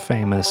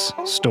world-famous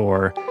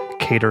store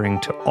catering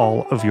to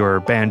all of your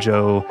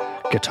banjo,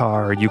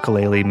 guitar,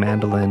 ukulele,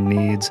 mandolin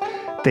needs.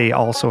 They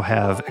also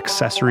have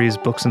accessories,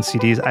 books, and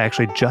CDs. I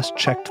actually just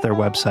checked their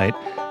website,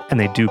 and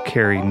they do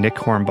carry Nick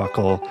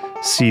Hornbuckle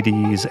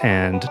CDs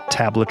and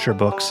tablature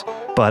books.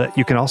 But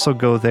you can also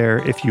go there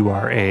if you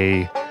are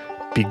a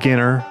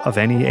beginner of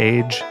any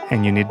age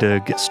and you need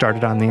to get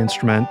started on the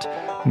instrument.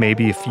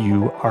 Maybe if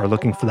you are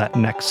looking for that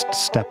next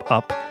step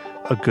up,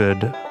 a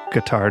good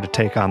guitar to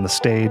take on the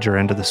stage or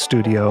into the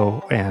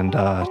studio and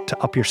to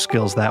up your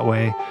skills that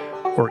way.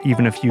 Or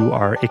even if you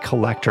are a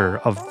collector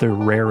of the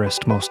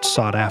rarest, most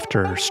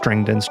sought-after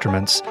stringed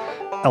instruments,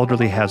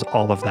 Elderly has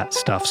all of that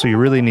stuff. So you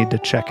really need to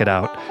check it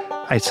out.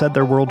 I said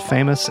they're world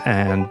famous,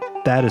 and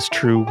that is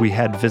true. We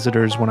had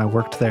visitors when I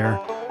worked there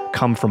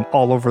come from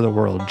all over the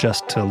world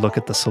just to look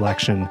at the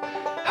selection.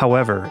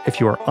 However, if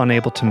you are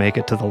unable to make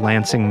it to the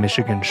Lansing,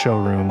 Michigan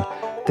showroom,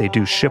 they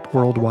do ship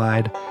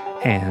worldwide,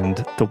 and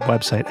the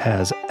website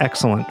has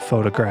excellent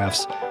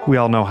photographs. We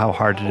all know how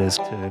hard it is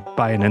to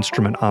buy an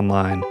instrument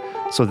online,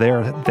 so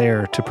they're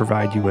there to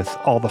provide you with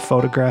all the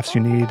photographs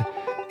you need.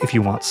 If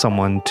you want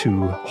someone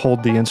to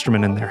hold the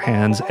instrument in their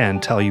hands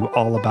and tell you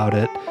all about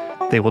it,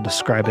 they will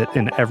describe it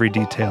in every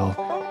detail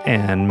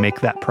and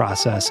make that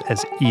process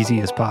as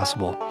easy as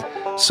possible.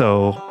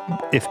 So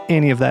if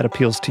any of that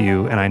appeals to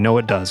you, and I know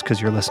it does because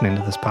you're listening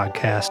to this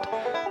podcast,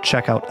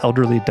 check out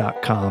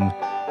elderly.com.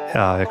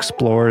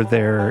 Explore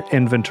their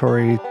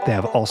inventory. They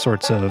have all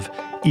sorts of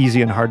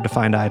easy and hard to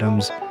find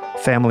items,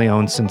 family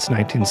owned since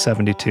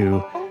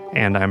 1972,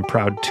 and I'm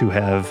proud to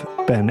have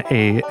been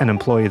an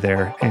employee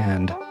there,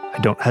 and I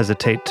don't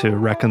hesitate to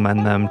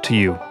recommend them to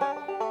you.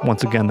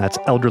 Once again, that's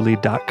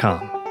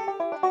elderly.com.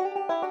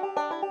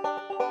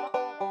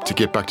 To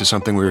get back to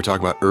something we were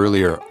talking about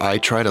earlier, I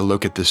try to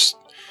look at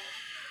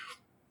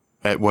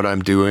what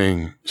I'm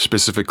doing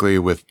specifically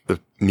with the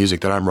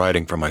music that I'm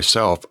writing for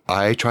myself.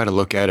 I try to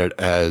look at it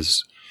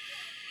as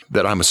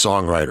that I'm a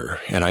songwriter.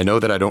 And I know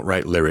that I don't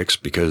write lyrics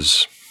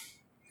because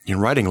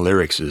writing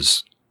lyrics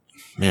is,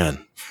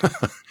 man,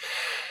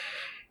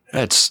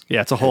 it's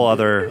a whole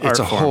other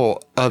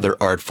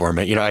art form.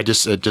 I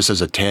just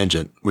as a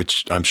tangent,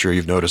 which I'm sure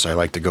you've noticed I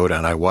like to go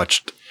down. I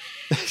watched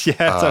it's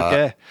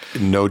okay.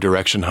 No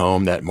Direction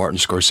Home, that Martin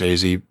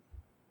Scorsese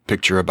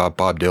picture about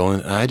Bob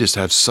Dylan. I just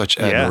have such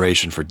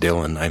admiration for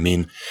Dylan. I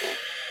mean,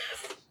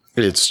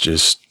 it's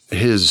just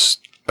his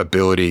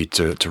ability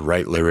to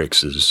write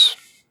lyrics is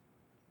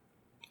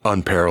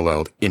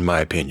unparalleled, in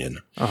my opinion.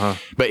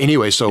 But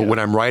anyway, so when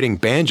I'm writing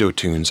banjo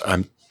tunes,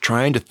 I'm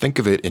trying to think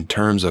of it in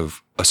terms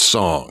of a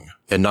song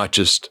and not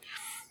just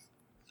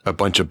a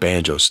bunch of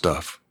banjo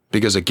stuff.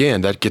 Because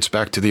again, that gets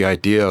back to the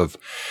idea of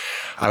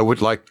I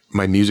would like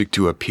my music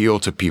to appeal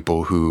to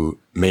people who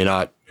may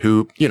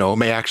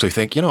actually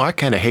think, I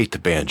kind of hate the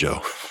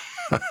banjo.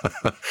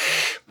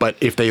 But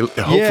if they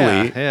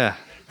hopefully,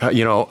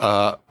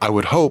 I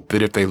would hope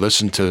that if they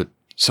listen to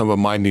some of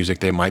my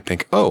music, they might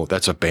think, oh,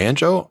 that's a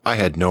banjo? I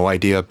had no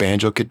idea a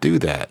banjo could do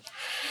that.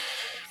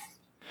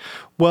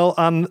 Well,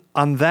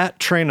 on that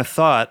train of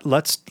thought,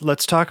 let's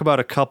talk about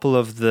a couple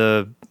of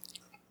the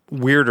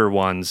weirder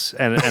ones.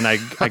 And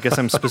I guess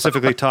I'm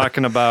specifically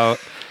talking about,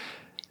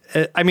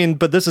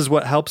 but this is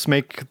what helps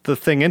make the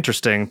thing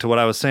interesting to what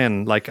I was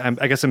saying. Like,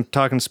 I guess I'm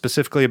talking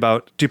specifically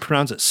about, do you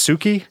pronounce it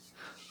Suki?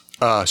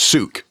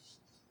 Souk.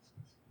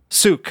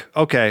 Souk,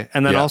 okay.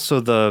 And then also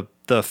the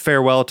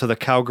Farewell to the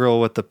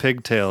Cowgirl with the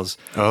Pigtails.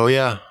 Oh,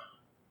 yeah.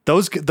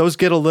 Those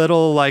get a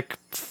little like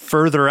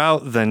further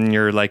out than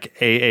your like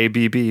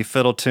AABB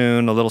fiddle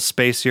tune, a little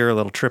spacier, a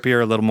little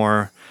trippier, a little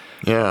more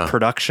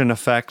production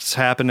effects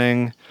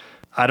happening.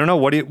 I don't know.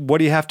 What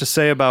do you have to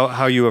say about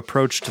how you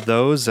approached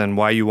those and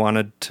why you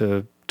wanted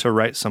to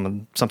write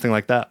something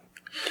like that?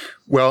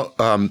 Well,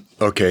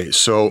 okay.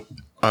 So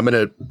I'm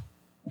going to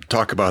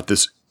talk about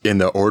this in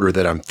the order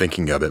that I'm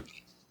thinking of it.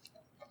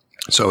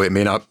 So it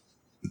may not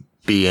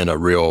be in a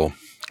real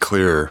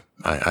clear,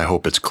 I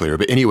hope it's clear.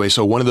 But anyway,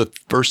 so one of the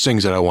first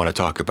things that I want to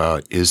talk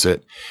about is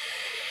that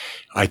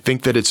I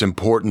think that it's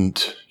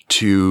important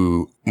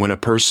to, when a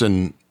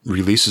person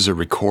releases a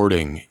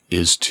recording,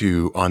 is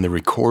to, on the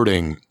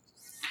recording,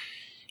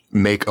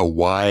 make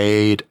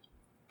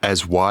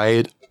as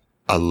wide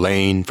a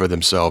lane for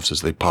themselves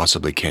as they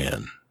possibly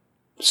can.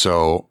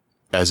 So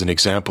as an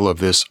example of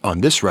this,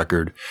 on this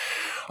record,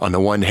 on the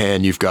one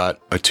hand, you've got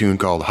a tune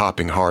called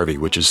Hopping Harvey,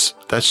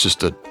 that's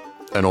just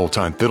an old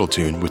time fiddle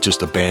tune with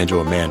just a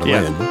banjo and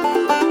mandolin. Yeah.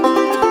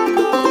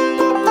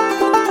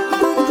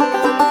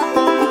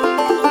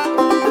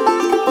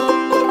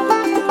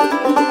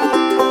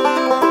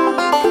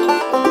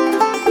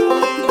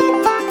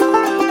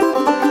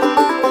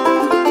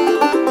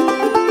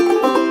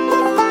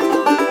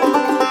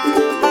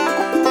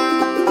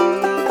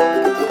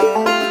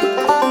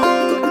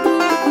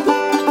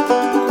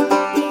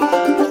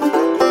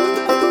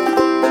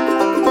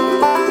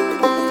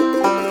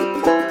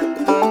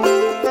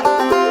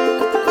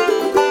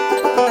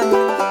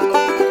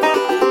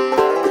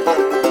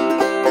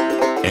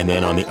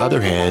 Other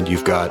hand,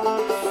 you've got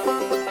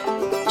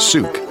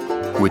Souk,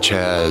 which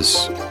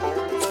has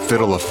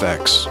fiddle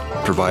effects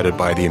provided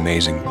by the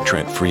amazing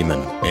Trent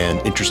Freeman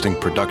and interesting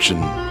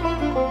production.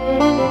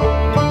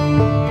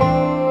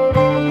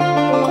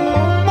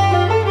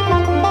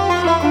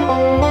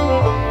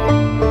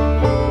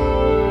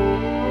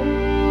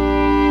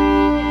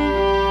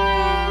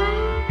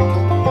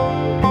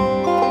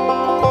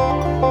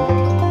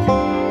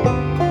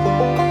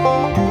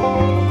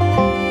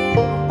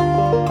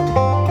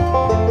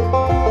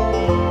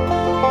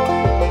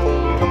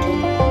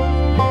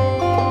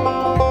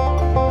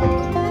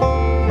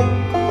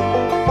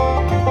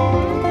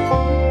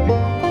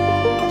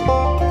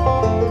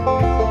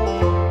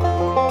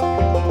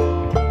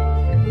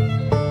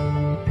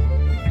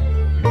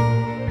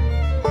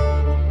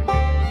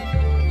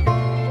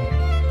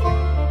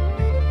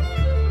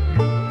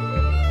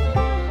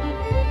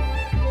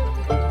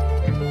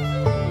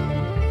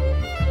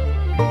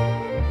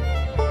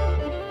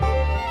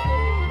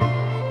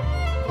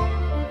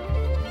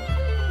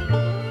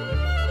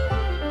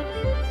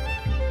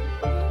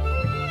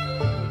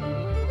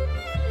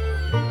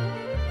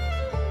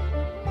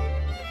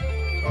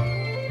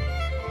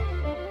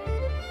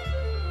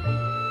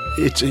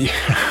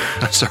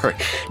 Sorry,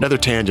 another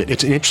tangent.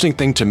 It's an interesting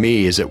thing to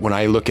me is that when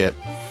I look at,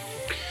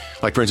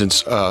 like, for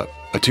instance, a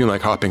tune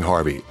like Hopping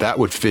Harvey, that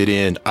would fit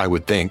in, I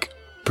would think,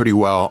 pretty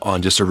well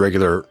on just a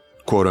regular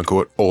quote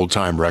unquote old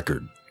time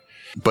record.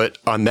 But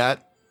on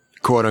that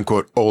quote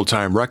unquote old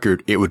time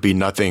record, it would be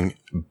nothing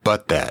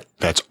but that.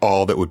 That's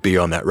all that would be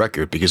on that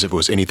record, because if it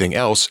was anything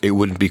else, it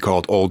wouldn't be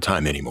called old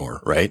time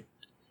anymore, right?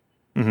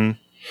 Mm-hmm.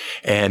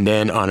 And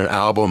then on an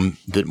album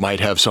that might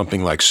have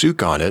something like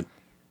Souk on it,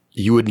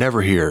 you would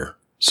never hear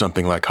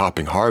something like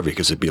Hopping Harvey,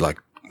 because it'd be like,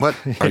 what?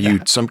 Are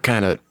you some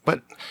kind of,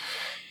 what?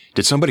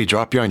 Did somebody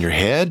drop you on your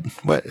head?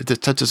 What?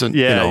 That doesn't,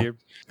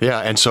 Yeah.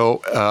 And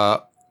so,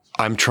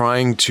 I'm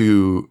trying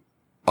to,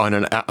 on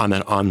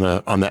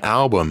the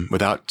album,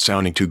 without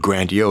sounding too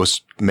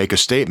grandiose, make a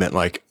statement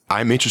like,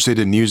 I'm interested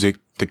in music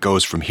that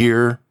goes from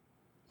here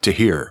to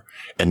here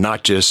and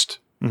not just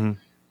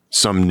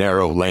some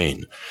narrow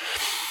lane.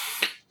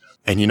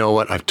 And you know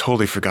what? I've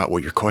totally forgot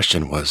what your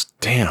question was.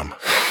 Damn.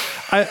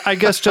 I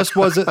guess just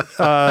was it?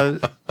 Oh,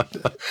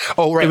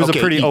 right. It was a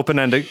pretty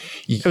open-ended.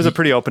 It was a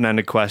pretty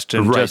open-ended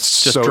question. Right.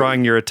 Just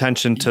drawing your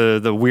attention to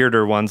the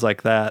weirder ones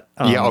like that.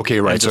 Yeah.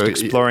 Okay. Right. And just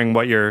exploring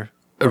what your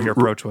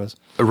approach was.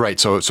 Right.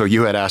 So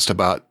you had asked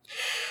about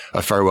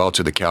A Farewell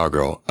to the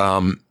Cowgirl.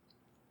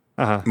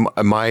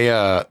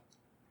 My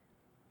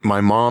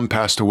mom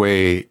passed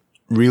away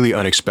really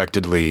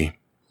unexpectedly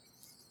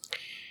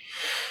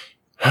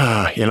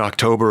in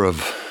October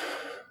of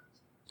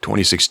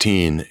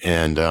 2016,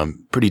 and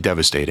pretty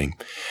devastating.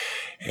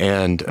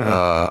 And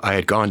I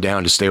had gone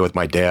down to stay with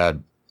my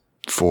dad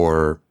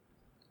for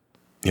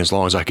as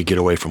long as I could get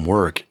away from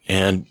work.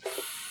 And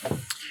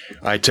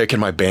I'd taken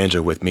my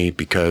banjo with me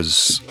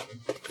because,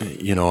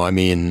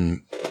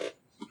 in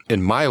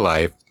my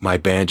life, my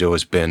banjo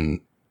has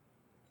been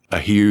a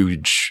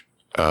huge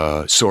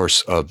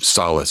source of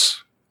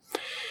solace.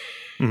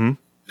 Mm-hmm.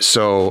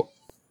 So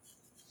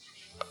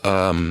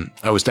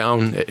I was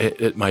down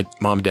at my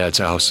mom and dad's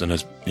house, and I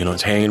was,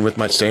 staying with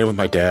my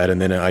dad, and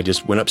then I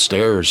just went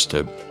upstairs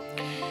to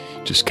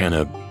just kind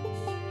of,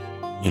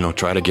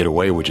 try to get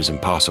away, which is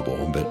impossible.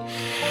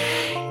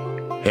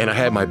 And I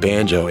had my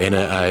banjo, and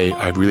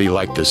I really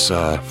liked this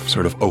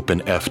sort of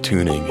open F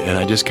tuning, and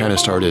I just kind of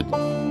started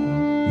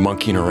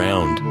monkeying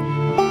around.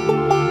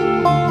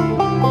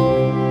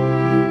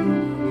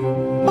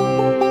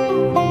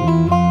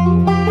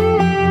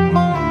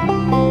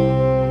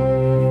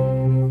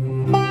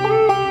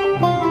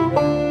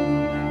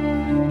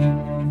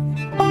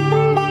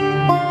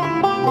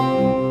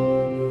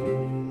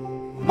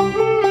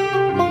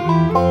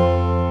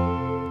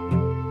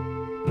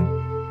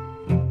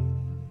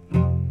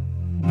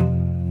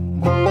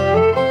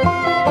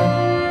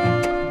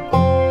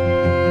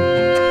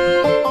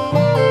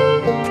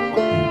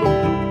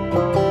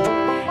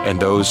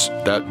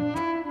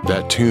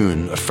 That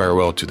tune, A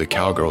Farewell to the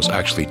Cowgirl, is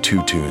actually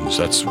 2 tunes.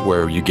 That's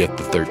where you get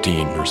the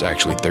 13. There's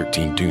actually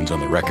 13 tunes on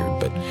the record,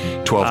 but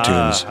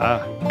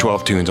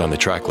 12 tunes on the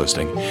track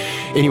listing.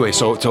 Anyway,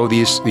 so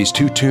these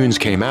 2 tunes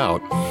came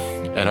out,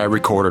 and I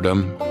recorded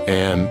them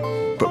and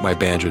put my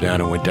banjo down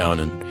and went down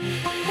and,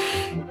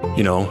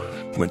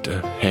 went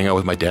to hang out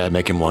with my dad,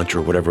 make him lunch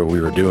or whatever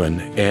we were doing.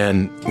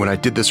 And when I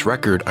did this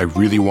record, I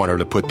really wanted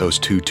to put those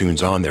 2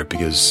 tunes on there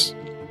because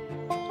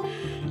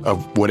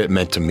of what it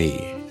meant to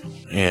me.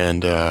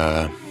 And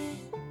the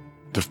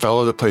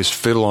fellow that plays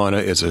fiddle on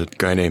it is a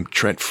guy named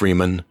Trent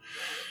Freeman.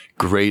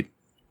 Great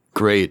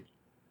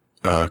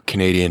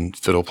Canadian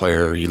fiddle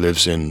player. He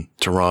lives in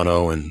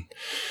Toronto, and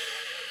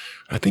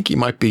I think he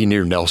might be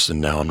near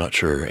Nelson now. I'm not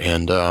sure.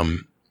 And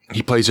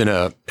he plays in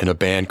a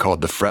band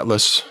called The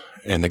Fretless,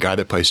 and the guy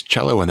that plays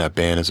cello in that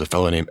band is a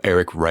fellow named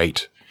Eric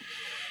Wright.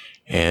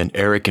 And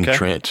Eric and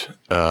Trent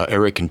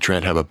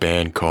have a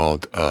band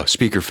called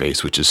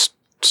Speakerface, which is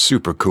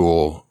super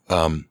cool.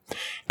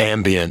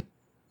 Ambient,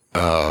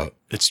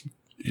 it's,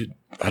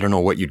 I don't know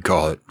what you'd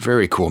call it.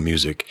 Very cool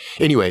music.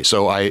 Anyway,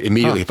 so I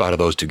immediately thought of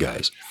those 2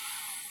 guys.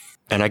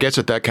 And I guess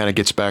that kind of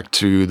gets back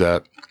to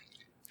that,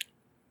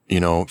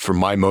 for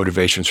my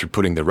motivations for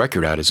putting the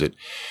record out, is it's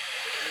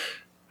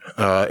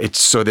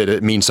so that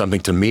it means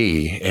something to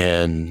me.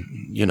 And,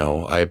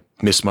 I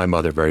miss my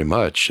mother very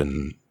much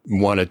and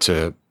wanted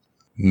to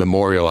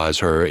memorialize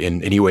her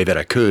in any way that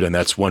I could. And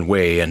that's one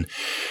way. And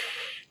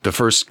the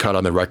first cut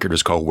on the record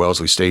is called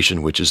Wellesley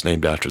Station, which is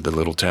named after the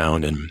little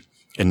town in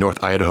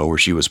North Idaho where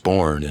she was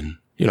born. And,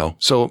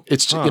 so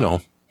it's,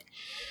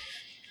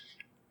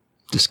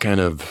 just kind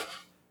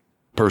of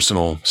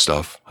personal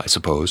stuff, I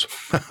suppose.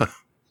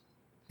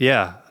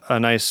 Yeah. A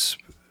nice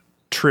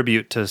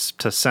tribute to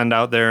send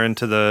out there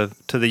into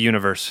the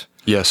universe.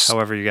 Yes.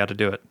 However you got to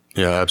do it.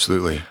 Yeah,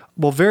 absolutely.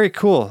 Well, very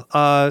cool.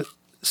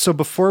 So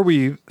before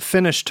we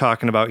finish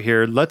talking about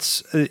here,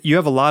 you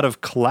have a lot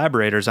of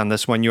collaborators on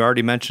this one. You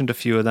already mentioned a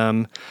few of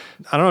them.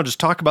 I don't know, just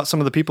talk about some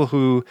of the people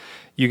who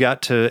you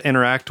got to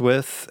interact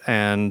with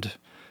and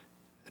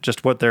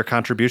just what their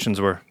contributions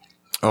were.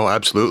 Oh,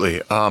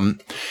 absolutely.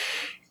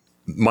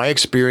 My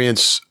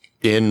experience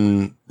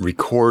in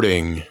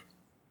recording,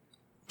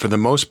 for the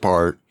most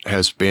part,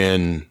 has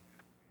been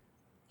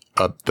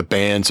the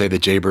band, say the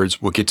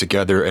Jaybirds, will get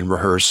together and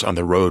rehearse on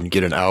the road and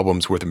get an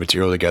album's worth of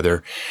material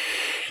together.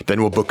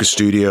 Then we'll book a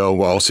studio.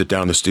 We'll all sit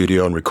down in the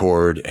studio and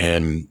record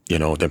and,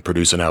 then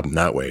produce an album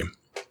that way.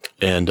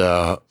 And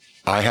I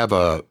have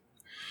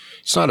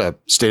it's not a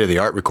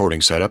state-of-the-art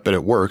recording setup, but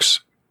it works,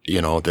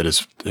 that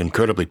is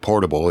incredibly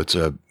portable. It's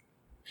a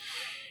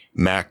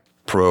Mac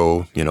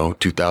Pro,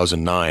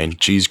 2009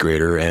 cheese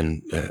grater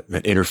and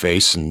an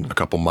interface and a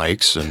couple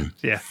mics. And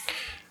yeah,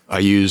 I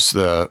use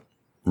the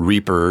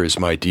Reaper as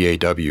my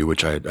DAW,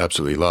 which I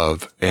absolutely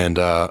love. And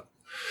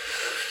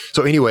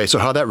so anyway, so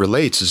how that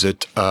relates is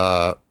that,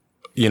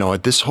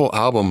 this whole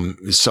album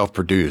is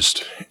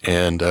self-produced,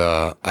 and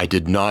I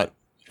did not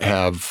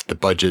have the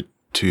budget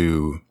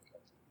to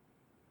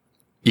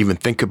even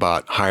think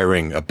about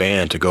hiring a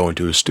band to go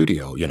into a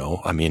studio.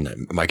 I mean,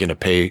 am I going to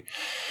pay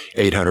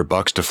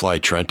 $800 to fly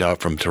Trent out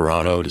from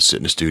Toronto to sit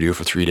in a studio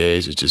for 3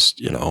 days? It's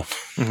just,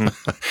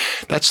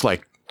 that's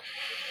like,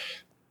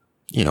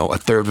 a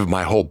third of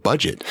my whole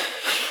budget.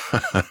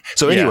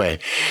 So anyway,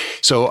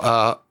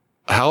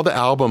 how the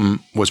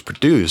album was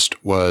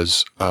produced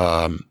was,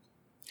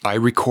 I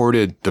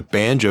recorded the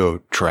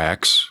banjo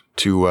tracks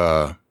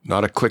to,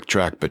 not a click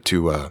track, but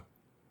to,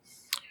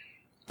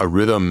 a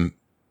rhythm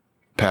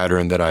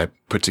pattern that I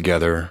put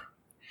together.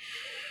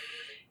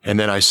 And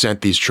then I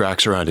sent these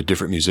tracks around to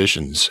different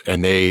musicians,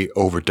 and they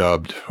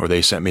overdubbed, or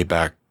they sent me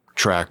back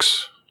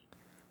tracks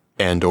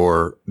and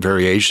or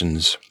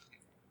variations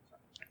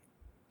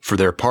for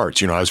their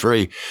parts. I was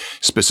very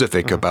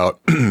specific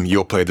about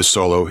you'll play the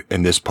solo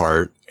in this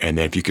part, and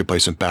then if you could play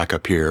some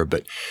backup here.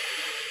 But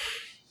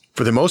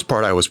for the most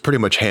part, I was pretty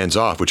much hands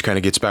off, which kind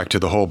of gets back to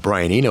the whole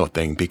Brian Eno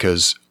thing,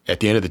 because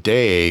at the end of the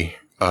day,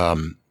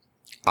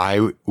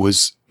 I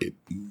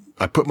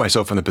put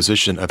myself in the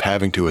position of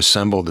having to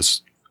assemble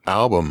this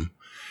album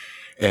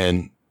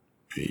and,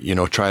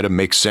 try to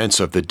make sense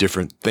of the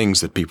different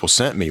things that people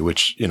sent me,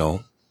 which,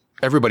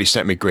 everybody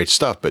sent me great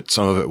stuff, but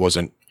some of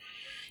it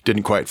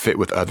didn't quite fit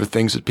with other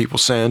things that people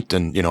sent.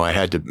 And, I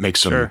had to make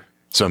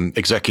some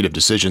executive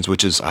decisions,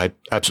 which is, I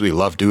absolutely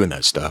love doing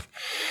that stuff.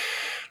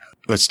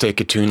 Let's take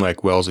a tune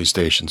like Wellesley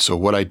Station. So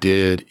what I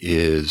did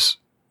is,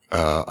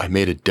 I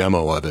made a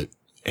demo of it,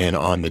 and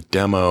on the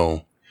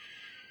demo,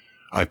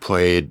 I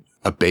played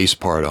a bass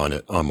part on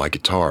it on my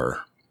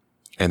guitar.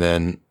 And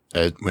then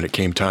when it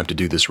came time to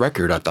do this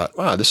record, I thought,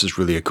 wow, this is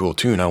really a cool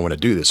tune. I want to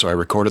do this. So I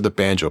recorded the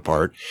banjo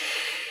part,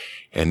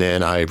 and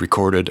then I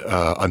recorded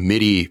a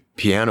MIDI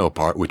piano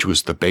part, which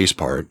was the bass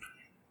part.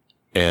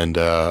 And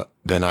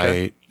then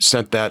I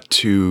sent that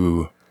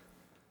to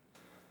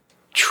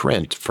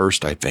Trent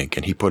first, I think,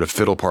 and he put a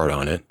fiddle part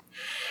on it.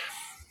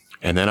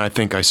 And then I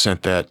think I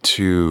sent that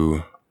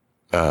to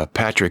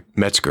Patrick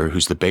Metzger,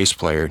 who's the bass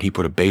player, and he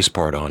put a bass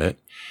part on it.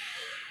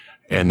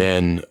 And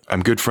then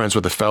I'm good friends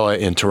with a fella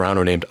in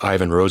Toronto named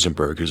Ivan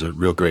Rosenberg, who's a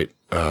real great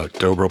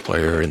dobro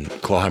player and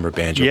clawhammer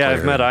banjo player. Yeah,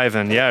 I've met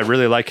Ivan. Yeah, I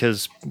really like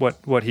his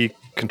what he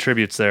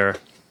contributes there.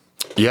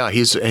 Yeah,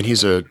 he's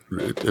a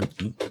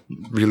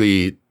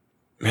really,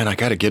 man, I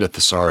got to get a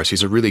thesaurus.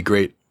 He's a really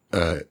great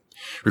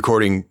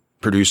recording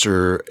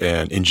producer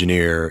and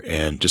engineer,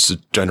 and just a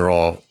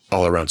general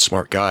all around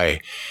smart guy.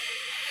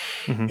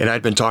 Mm-hmm. And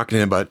I'd been talking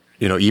to him about,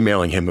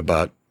 emailing him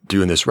about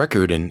doing this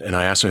record, and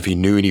I asked him if he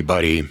knew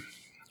anybody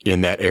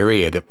in that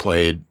area that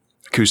played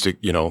acoustic,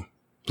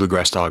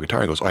 bluegrass style guitar.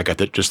 He goes, I got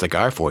just the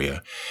guy for you.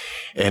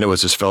 And it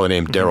was this fellow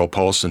named Daryl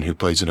Paulson, who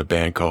plays in a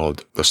band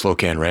called the Slow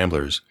Can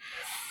Ramblers.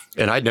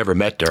 And I'd never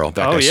met Daryl. In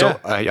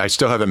fact, I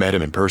still haven't met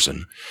him in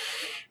person.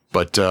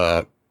 But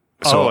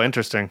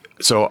interesting.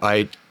 So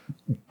I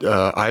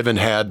haven't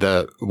had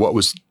what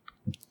was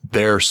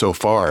there so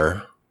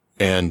far,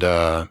 and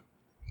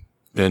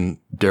then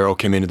Daryl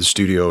came into the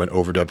studio and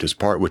overdubbed his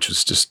part, which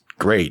was just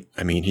great.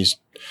 I mean, he's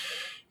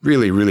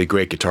really, really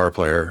great guitar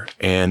player.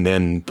 And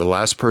then the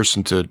last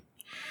person to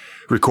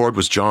record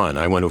was John.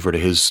 I went over to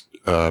his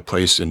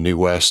place in New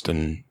West,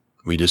 and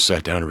we just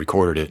sat down and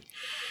recorded it.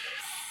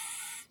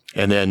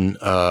 And then,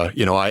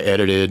 I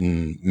edited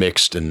and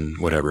mixed and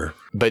whatever.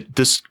 But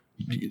this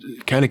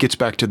kind of gets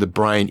back to the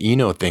Brian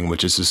Eno thing,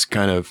 which is this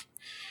kind of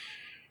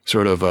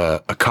sort of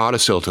a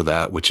codicil to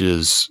that, which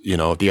is,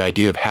 the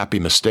idea of happy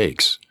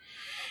mistakes.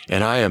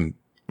 And I am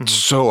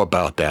so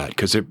about that,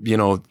 because,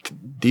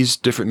 these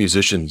different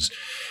musicians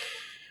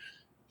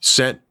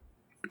sent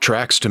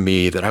tracks to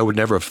me that I would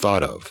never have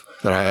thought of,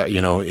 that I,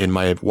 in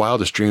my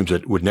wildest dreams,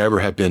 that would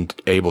never have been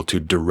able to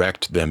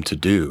direct them to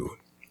do.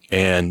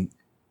 And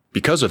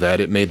because of that,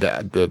 it made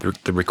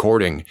the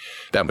recording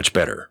that much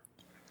better,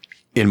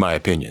 in my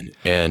opinion.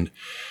 And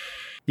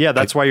yeah,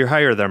 that's why you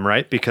hire them,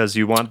 right? Because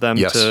you want them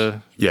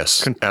to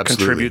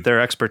contribute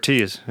their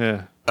expertise.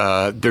 Yeah.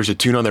 There's a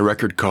tune on the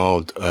record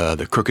called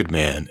The Crooked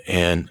Man,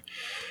 and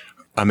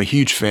I'm a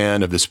huge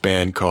fan of this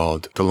band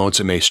called the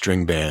Lonesome Ace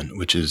String Band,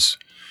 which is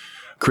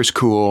Chris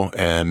Kuhl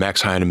and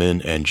Max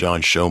Heineman and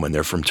John Showman.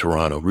 They're from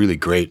Toronto. Really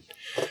great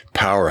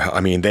power.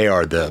 I mean, they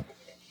are the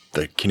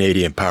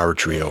Canadian power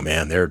trio,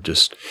 man. They're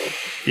just...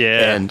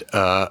 Yeah. And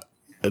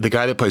the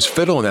guy that plays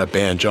fiddle in that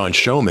band, John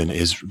Showman,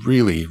 is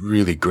really,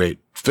 really great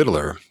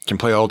fiddler. Can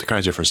play all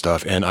kinds of different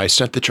stuff. And I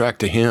sent the track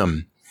to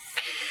him,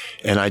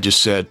 and I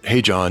just said,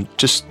 hey, John,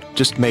 just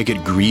make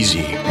it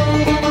greasy.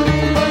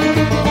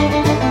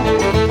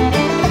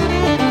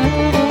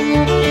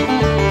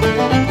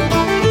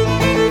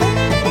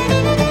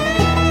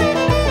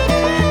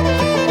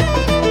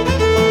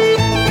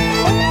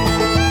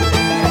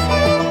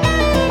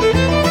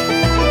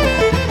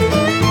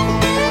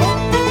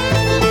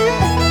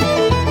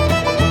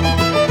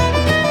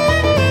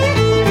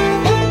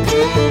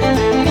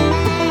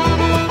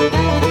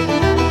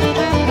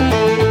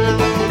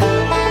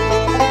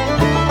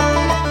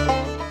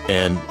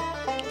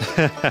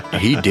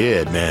 He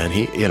did, man.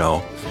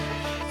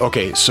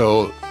 Okay,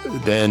 so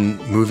then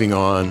moving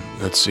on,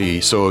 let's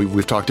see. So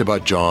we've talked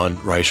about John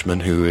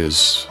Reichman, who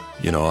is,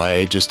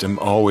 I just am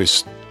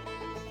always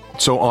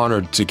so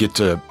honored to get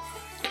to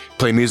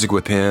play music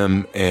with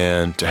him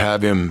and to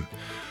have him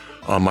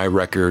on my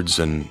records.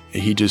 And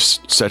he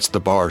just sets the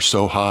bar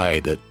so high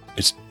that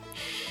it's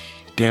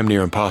damn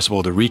near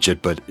impossible to reach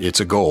it, but it's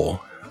a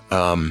goal.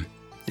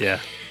 Yeah.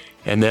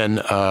 And then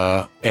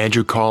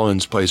Andrew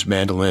Collins plays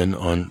mandolin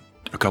on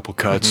a couple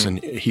cuts,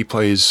 and he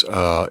plays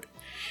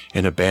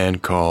in a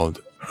band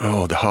called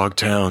the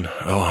Hogtown.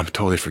 Oh, I'm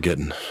totally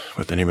forgetting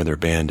what the name of their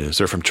band is.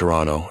 They're from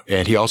Toronto,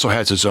 and he also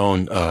has his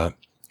own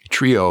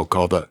trio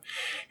called the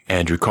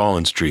Andrew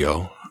Collins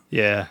Trio.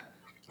 Yeah.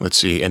 Let's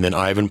see, and then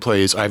Ivan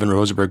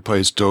Rosenberg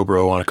plays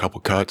dobro on a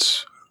couple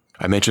cuts.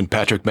 I mentioned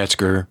Patrick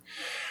Metzger,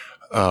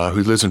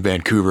 who lives in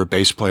Vancouver,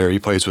 bass player. He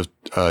plays with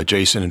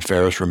Jason and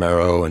Ferris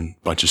Romero and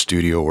a bunch of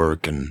studio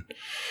work, and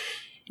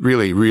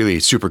really, really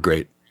super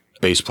great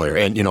bass player.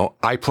 And,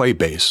 I play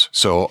bass,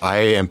 so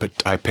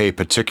I pay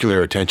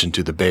particular attention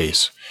to the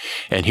bass.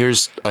 And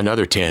here's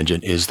another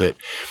tangent, is that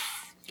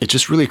it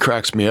just really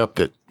cracks me up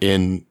that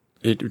in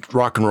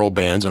rock and roll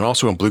bands and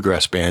also in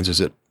bluegrass bands is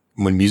that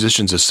when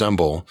musicians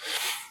assemble,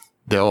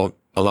 they'll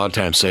a lot of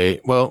times say,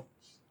 well,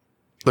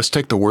 let's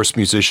take the worst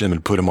musician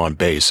and put him on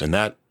bass. And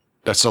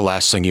that's the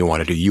last thing you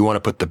want to do. You want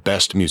to put the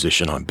best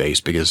musician on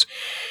bass, because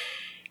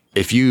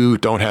if you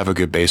don't have a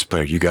good bass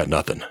player, you got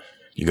nothing.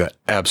 You got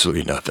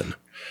absolutely nothing.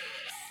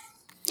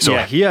 So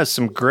yeah, he has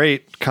some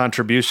great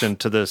contribution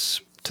to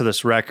this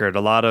record.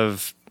 A lot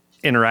of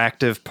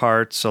interactive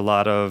parts, a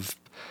lot of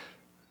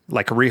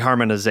like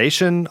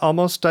reharmonization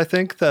almost, I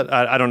think. That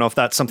I don't know if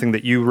that's something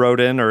that you wrote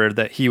in or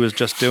that he was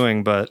just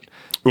doing, but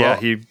yeah,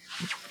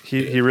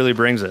 he really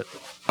brings it.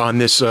 On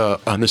this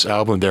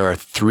album, there are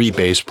 3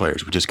 bass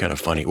players, which is kind of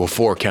funny. Well,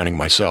 4 counting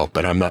myself,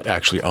 but I'm not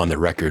actually on the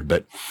record.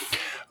 But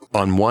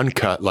on one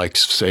cut, like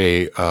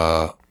say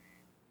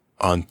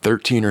on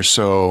 13 or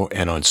so,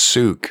 and on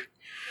Souk,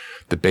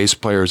 the bass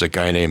player is a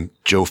guy named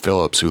Joe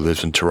Phillips, who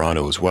lives in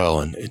Toronto as well.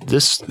 And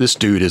this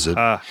dude is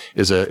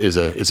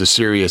a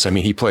serious. I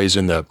mean, he plays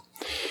in the,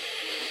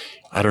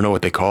 I don't know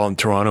what they call in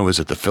Toronto. Is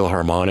it the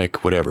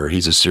Philharmonic? Whatever.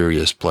 He's a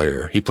serious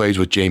player. He plays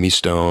with Jamie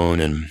Stone,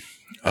 and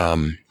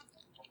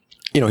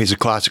he's a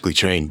classically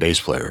trained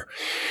bass player.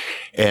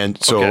 And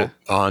so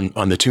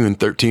on the tune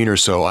 13 or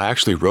so, I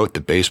actually wrote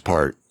the bass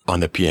part on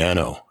the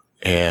piano.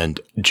 And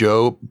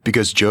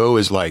because Joe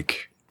is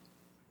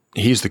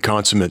he's the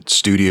consummate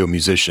studio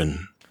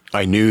musician.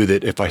 I knew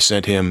that if I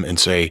sent him and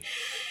say,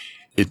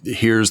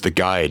 here's the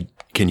guide,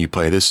 can you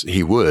play this?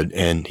 He would,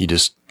 and he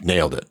just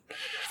nailed it.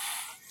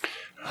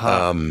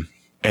 And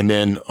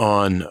then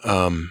on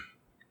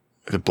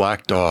the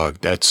Black Dog,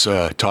 that's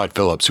Todd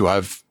Phillips, who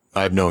I've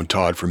known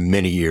Todd for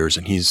many years,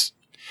 and he's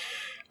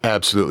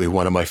absolutely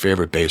one of my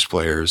favorite bass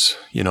players.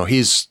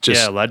 He's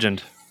just a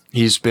legend.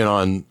 He's been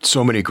on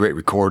so many great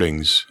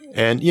recordings,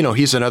 and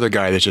he's another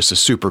guy that's just a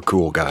super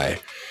cool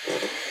guy.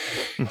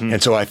 Mm-hmm.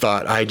 And so I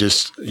thought, I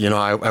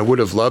would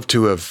have loved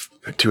to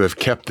have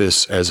kept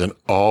this as an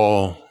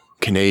all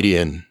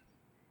Canadian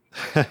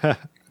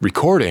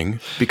recording,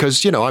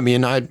 because I'm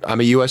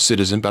a U.S.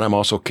 citizen, but I'm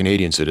also a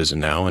Canadian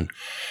citizen now, and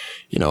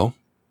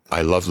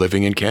I love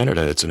living in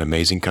Canada. It's an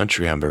amazing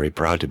country. I'm very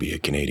proud to be a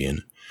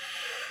Canadian.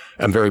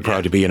 I'm very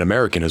proud to be an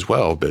American as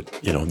well, but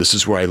this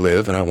is where I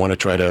live, and I want to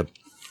try to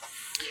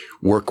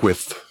work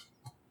with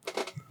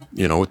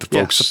with the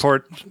folks.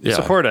 Support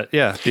it.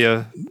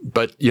 Yeah.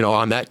 But,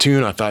 on that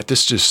tune, I thought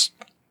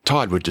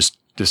Todd would just,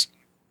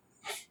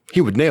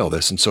 he would nail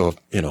this. And so,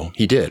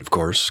 he did, of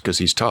course, because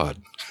he's Todd.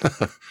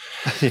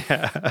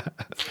 Yeah.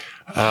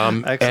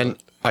 And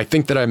I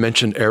think that I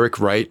mentioned Eric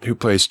Wright, who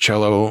plays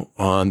cello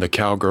on the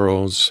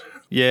Cowgirls.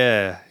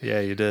 Yeah,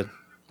 you did.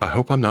 I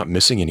hope I'm not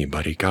missing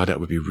anybody. God, that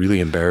would be really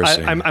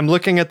embarrassing. I'm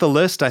looking at the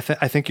list. I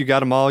think you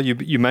got them all.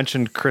 You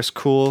mentioned Chris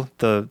Kuhl,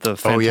 the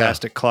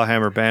fantastic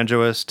clawhammer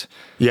banjoist.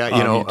 Yeah,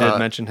 you did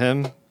mention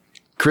him.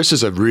 Chris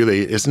is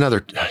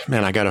another,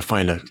 man, I got to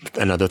find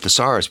another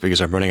thesaurus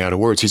because I'm running out of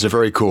words. He's a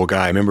very cool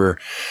guy. I remember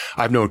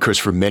I've known Chris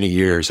for many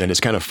years, and it's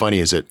kind of funny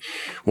is that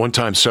one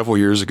time several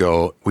years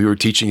ago, we were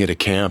teaching at a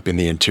camp in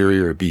the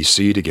interior of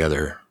BC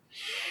together.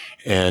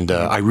 And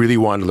I really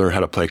wanted to learn how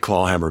to play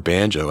clawhammer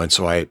banjo. And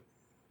so I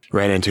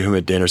ran into him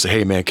at dinner and said,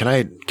 hey man, can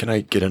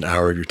I get an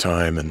hour of your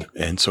time?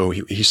 And so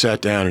he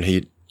sat down and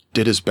he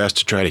did his best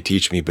to try to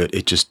teach me, but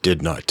it just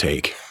did not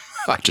take.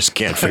 I just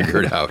can't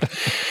figure it out.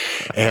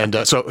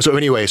 And so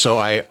anyway,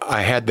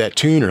 I had that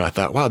tune and I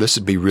thought, wow, this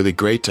would be really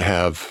great to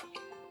have.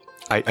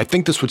 I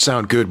think this would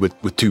sound good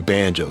with 2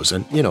 banjos.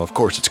 And, of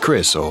course it's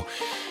Chris. So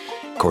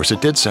of course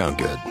it did sound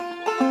good.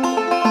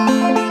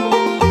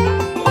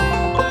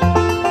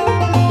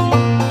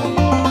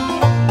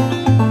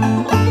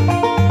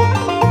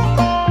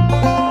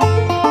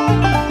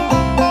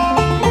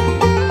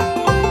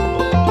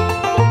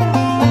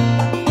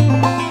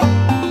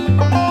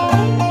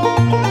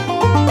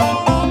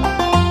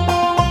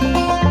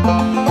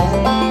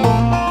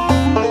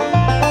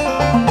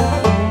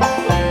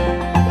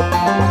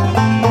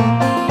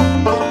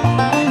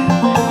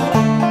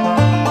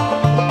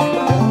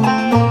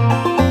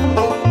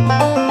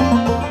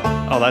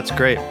 that's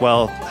great.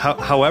 Well,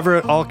 however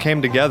it all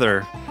came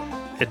together,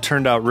 it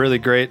turned out really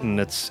great, and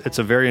it's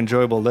a very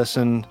enjoyable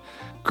listen.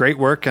 Great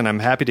work, and I'm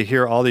happy to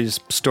hear all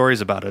these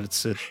stories about it.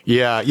 It's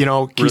yeah, you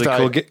know, Keith,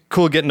 really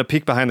cool getting a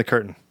peek behind the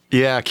curtain.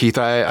 Yeah, Keith,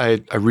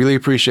 I really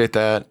appreciate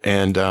that,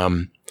 and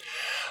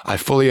I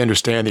fully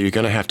understand that you're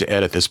going to have to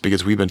edit this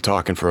because we've been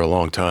talking for a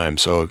long time.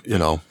 So, you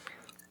know,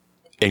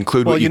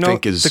 include what you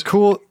think is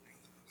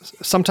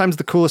Sometimes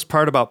the coolest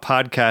part about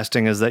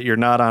podcasting is that you're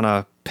not on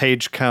a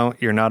page count,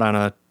 you're not on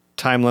a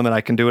time limit. I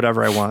can do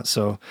whatever I want.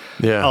 So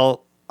yeah,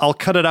 I'll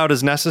cut it out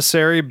as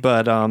necessary,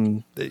 but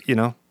you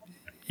know,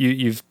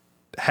 you've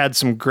had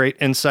some great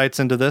insights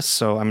into this,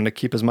 so I'm going to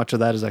keep as much of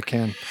that as I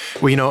can.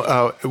 Well, you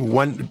know,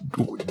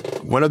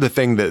 one other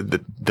thing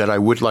that I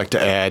would like to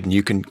add, and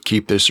you can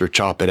keep this or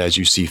chop it as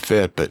you see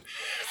fit, but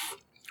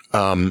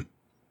and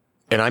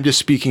I'm just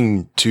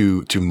speaking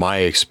to my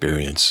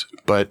experience,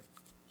 but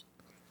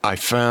I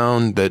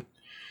found that,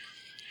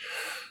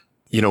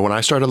 you know, when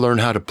I started to learn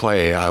how to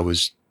play, I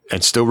was,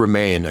 and still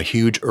remain, a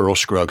huge Earl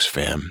Scruggs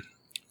fan.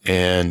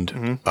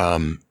 And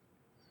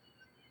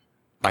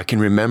I can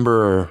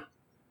remember,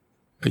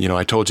 you know,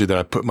 I told you that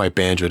I put my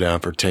banjo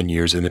down for 10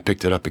 years and then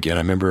picked it up again.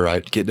 I remember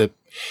I'd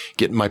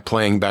getting my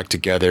playing back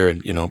together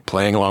and, you know,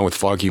 playing along with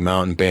Foggy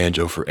Mountain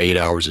Banjo for 8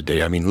 hours a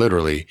day. I mean,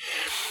 literally.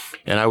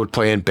 And I would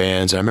play in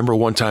bands. I remember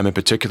one time in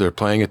particular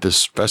playing at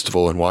this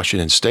festival in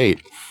Washington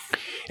State.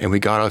 And we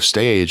got off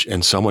stage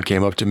and someone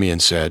came up to me and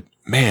said,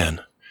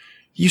 "Man,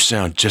 you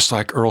sound just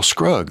like Earl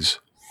Scruggs."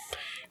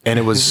 And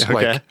it was okay.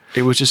 like,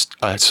 it was just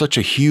such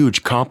a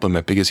huge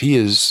compliment because he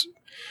is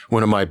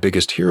one of my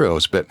biggest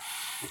heroes. But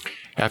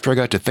after I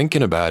got to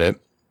thinking about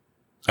it,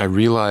 I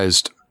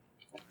realized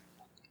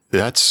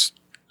that's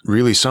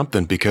really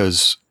something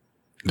because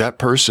that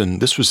person,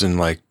 this was in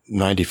like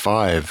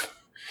 95.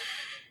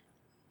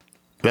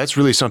 That's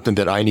really something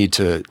that I need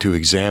to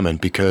examine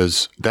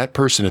because that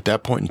person at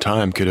that point in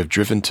time could have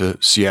driven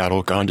to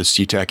Seattle, gone to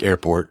SeaTac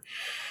Airport,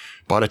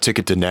 bought a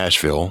ticket to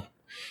Nashville,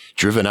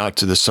 driven out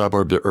to the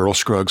suburb that Earl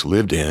Scruggs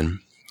lived in,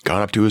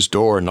 gone up to his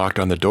door, knocked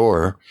on the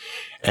door,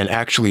 and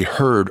actually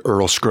heard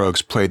Earl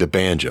Scruggs play the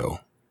banjo.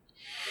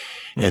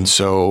 Mm-hmm. And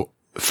so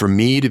for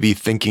me to be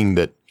thinking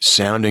that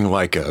sounding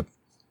like a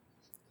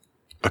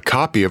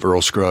copy of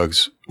Earl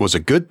Scruggs was a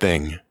good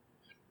thing,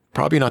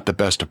 probably not the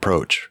best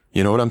approach.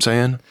 You know what I'm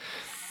saying?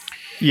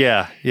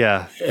 Yeah.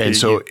 And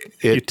so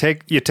you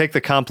take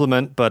the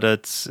compliment, but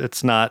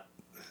it's not,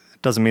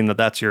 it doesn't mean that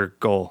that's your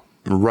goal.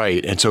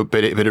 Right. And so,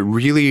 but it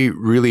really,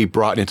 really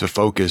brought into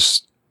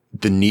focus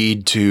the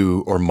need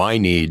to, or my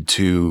need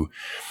to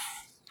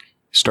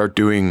start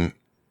doing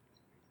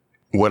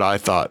what I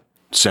thought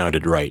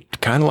sounded right.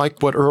 Kind of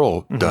like what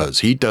Earl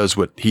does. He does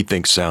what he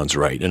thinks sounds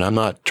right. And I'm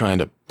not trying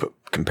to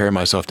compare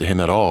myself to him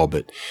at all,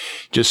 but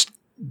just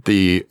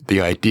the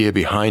idea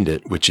behind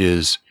it, which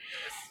is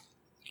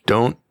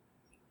don't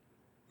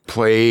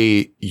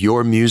play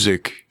your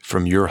music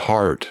from your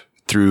heart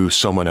through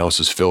someone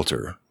else's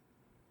filter.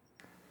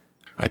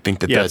 I think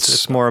that's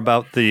it's more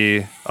about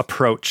the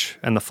approach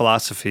and the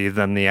philosophy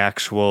than the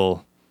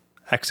actual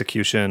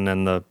execution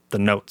and the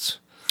notes.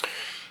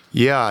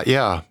 Yeah.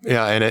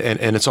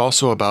 And it's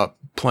also about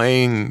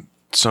playing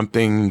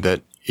something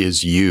that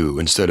is you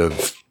instead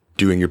of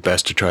doing your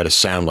best to try to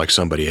sound like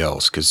somebody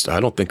else. Because I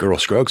don't think Earl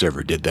Scruggs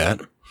ever did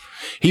that.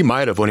 He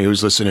might have when he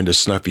was listening to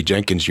Snuffy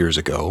Jenkins years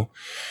ago.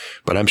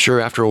 But I'm sure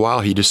after a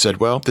while he just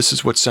said, well, this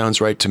is what sounds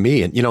right to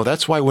me. And, you know,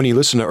 that's why when you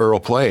listen to Earl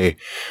play,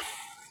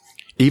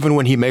 even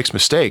when he makes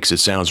mistakes, it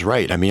sounds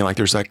right. I mean, like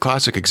there's that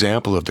classic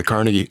example of the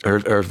Carnegie,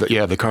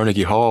 the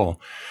Carnegie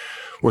Hall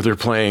where they're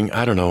playing,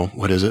 I don't know,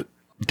 what is it?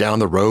 Down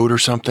the Road or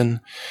something.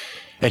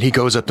 And he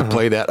goes up to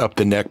play that up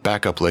the neck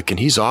backup lick and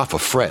he's off a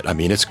fret. I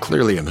mean, it's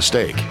clearly a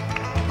mistake.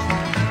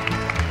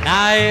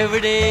 Now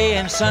every day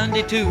and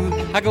Sunday too,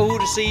 I go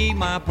to see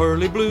my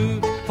pearly blue.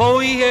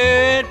 For he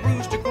heard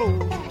rooster crow,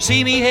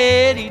 see me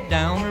headed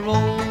down the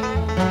road.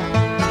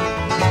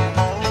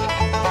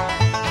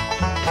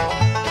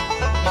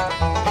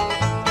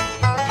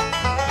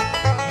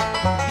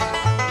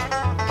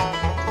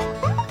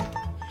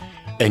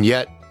 And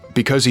yet,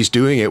 because he's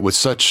doing it with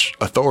such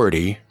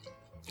authority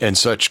and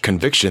such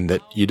conviction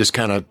that you just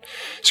kind of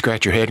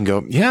scratch your head and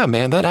go, yeah,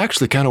 man, that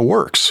actually kind of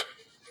works.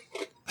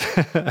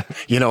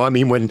 You know, I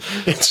mean, when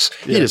he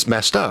just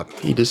messed up.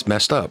 He just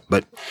messed up.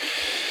 But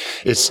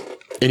it's,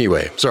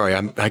 anyway, sorry,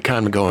 I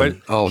kind of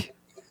going all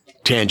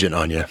tangent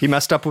on you. He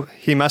messed up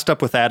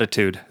with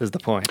attitude is the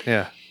point.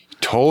 Yeah.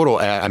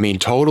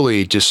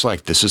 Totally just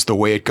like this is the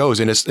way it goes.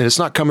 And it's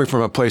not coming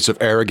from a place of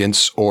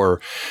arrogance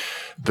or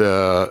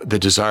the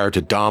desire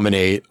to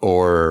dominate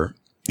or,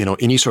 you know,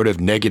 any sort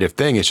of negative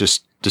thing. It's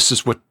just, this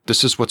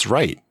is what's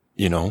right,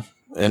 you know?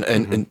 And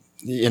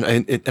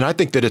I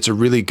think that it's a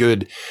really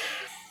good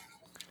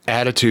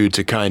attitude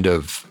to kind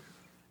of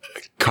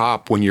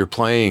cop when you're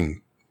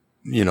playing,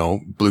 you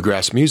know,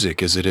 bluegrass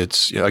music is that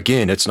it's,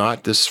 again, it's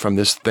not this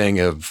thing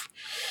of,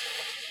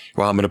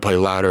 well, I'm going to play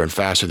louder and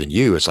faster than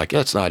you. It's like,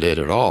 that's not it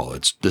at all.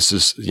 This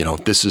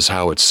is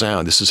how it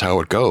sounds. This is how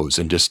it goes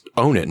and just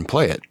own it and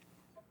play it.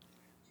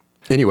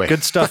 Anyway.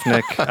 Good stuff,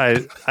 Nick.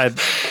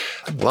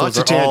 Lots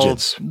of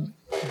tangents.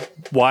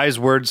 Wise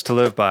words to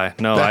live by.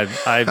 No,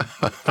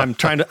 I'm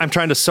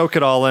trying to soak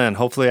it all in.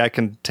 Hopefully I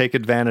can take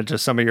advantage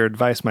of some of your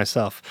advice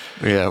myself.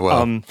 Yeah,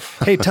 well.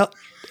 Hey, tell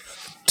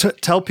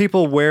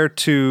people where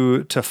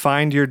to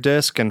find your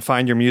disc and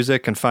find your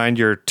music and find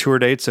your tour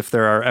dates, if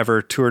there are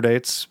ever tour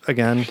dates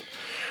again,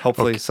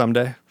 hopefully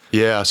someday.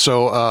 Yeah,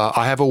 so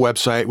I have a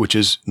website, which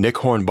is Nick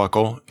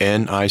Hornbuckle,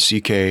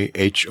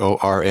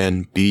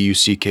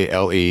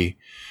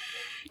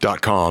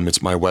 NickHornbuckle.com.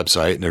 It's my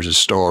website, and there's a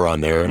store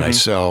on there, and I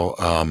sell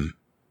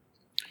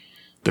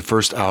the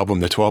first album,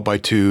 the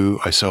 12x2.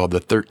 I sell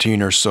the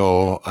 13 or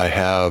so. I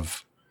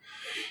have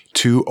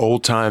 2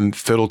 old-time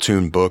fiddle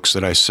tune books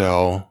that I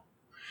sell,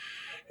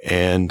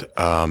 and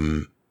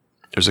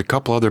there's a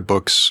couple other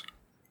books,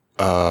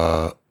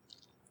 a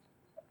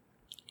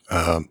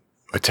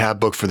tab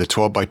book for the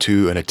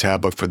 12x2 and a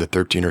tab book for the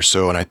 13 or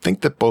so. And I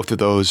think that both of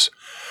those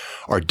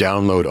are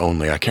download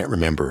only. I can't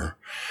remember.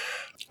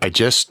 I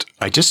just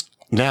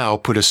now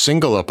put a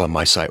single up on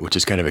my site, which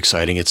is kind of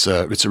exciting. It's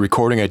a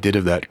recording I did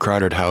of that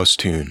Crowded House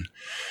tune,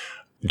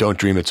 Don't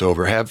Dream It's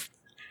Over. Have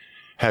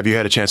you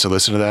had a chance to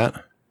listen to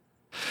that?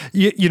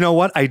 You know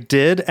what? I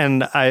did.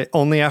 And I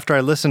only after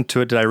I listened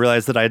to it did I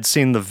realize that I had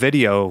seen the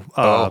video,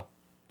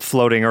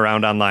 floating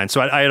around online.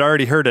 So I had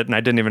already heard it and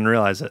I didn't even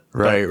realize it.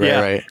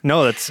 Right.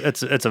 No, it's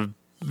a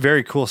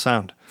very cool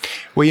sound.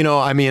 Well,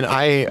 that's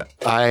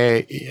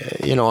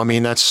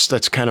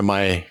kind of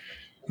my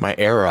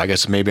era. I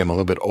guess maybe I'm a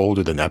little bit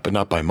older than that, but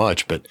not by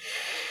much. But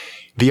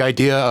the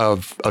idea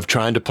of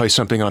trying to play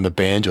something on the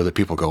banjo that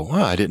people go,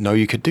 wow, I didn't know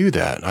you could do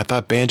that. I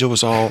thought banjo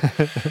was all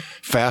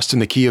fast in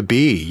the key of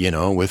B,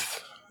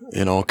 with,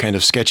 kind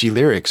of sketchy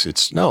lyrics.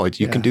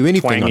 You can do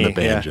anything twangy, on the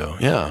banjo.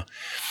 Yeah.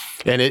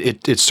 And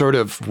it's sort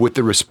of, with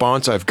the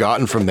response I've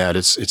gotten from that,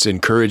 it's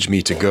encouraged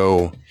me to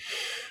go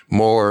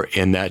more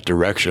in that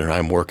direction.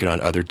 I'm working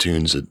on other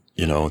tunes that,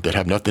 that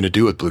have nothing to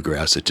do with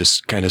bluegrass, that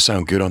just kind of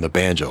sound good on the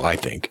banjo, I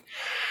think.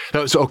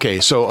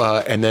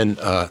 And then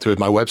through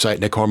my website,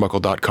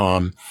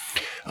 nickhornbuckle.com,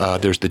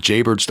 there's the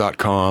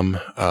jaybirds.com.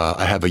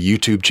 I have a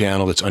YouTube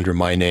channel that's under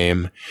my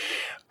name.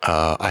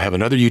 I have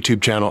another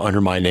YouTube channel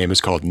under my name. It's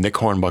called Nick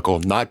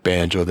Hornbuckle, Not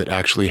Banjo, that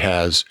actually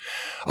has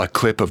a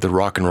clip of the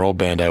rock and roll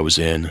band I was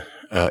in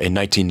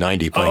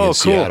 1990 playing in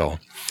Seattle.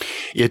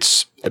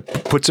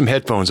 Put some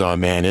headphones on,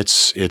 man.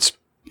 It's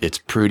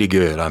pretty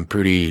good. I'm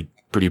pretty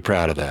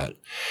proud of that.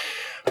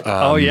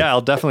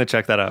 I'll definitely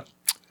check that out.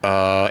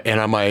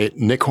 And on my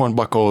Nick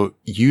Hornbuckle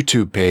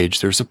YouTube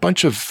page, there's a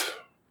bunch of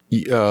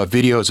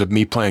videos of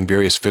me playing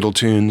various fiddle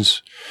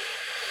tunes.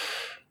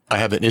 I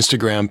have an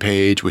Instagram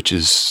page, which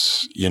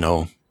is,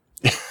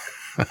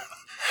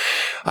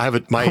 I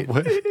have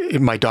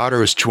my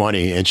daughter is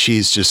 20 and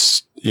she's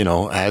just,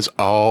 as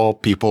all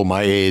people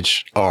my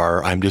age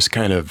are, I'm just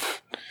kind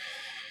of,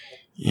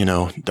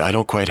 I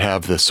don't quite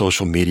have the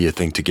social media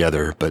thing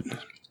together, but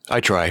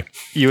I try.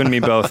 You and me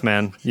both,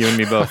 man. You and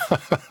me both.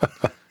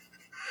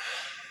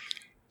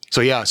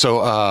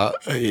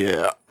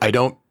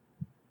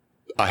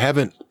 I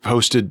haven't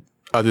posted,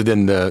 other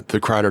than the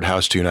Crowded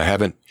House tune, I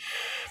haven't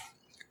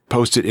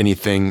posted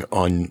anything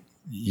on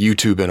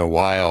YouTube in a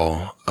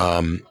while.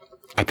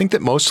 I think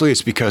that mostly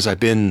it's because I've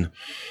been,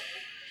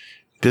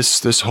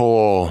 this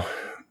whole,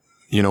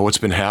 what's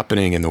been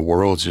happening in the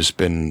world's just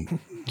been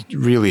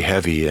really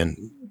heavy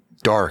and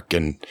dark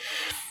and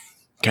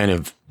kind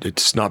of,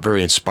 it's not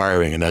very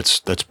inspiring, and that's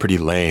pretty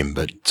lame.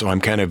 But so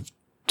I'm kind of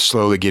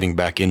slowly getting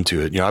back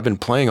into it. I've been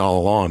playing all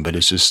along, but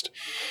it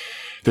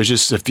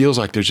feels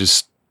like there's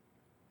just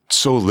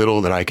so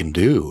little that I can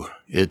do.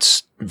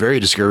 It's very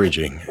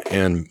discouraging.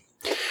 And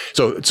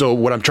so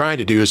what I'm trying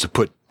to do is to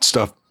put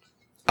stuff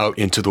out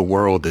into the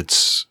world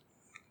that's,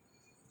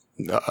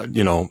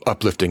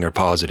 uplifting or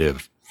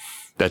positive.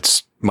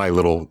 That's my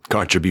little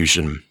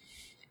contribution.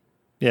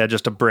 Yeah.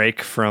 Just a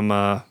break from,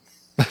 our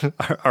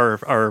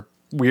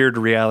weird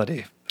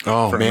reality.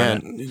 Oh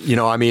man.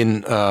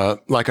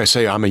 Like I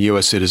say, I'm a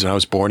U.S. citizen. I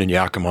was born in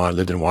Yakima. I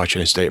lived in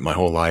Washington State my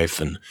whole life.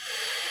 And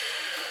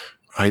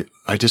I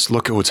just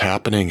look at what's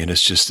happening and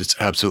it's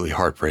absolutely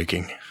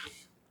heartbreaking.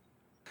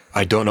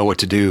 I don't know what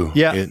to do.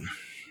 Yeah.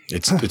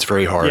 It's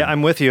very hard. Yeah,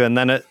 I'm with you. And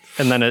then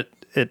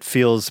it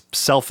feels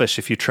selfish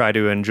if you try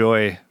to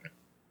enjoy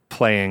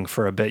playing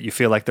for a bit. You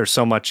feel like there's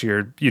so much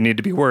you need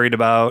to be worried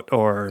about,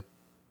 or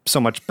so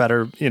much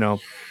better,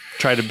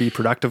 try to be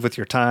productive with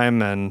your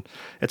time. And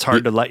it's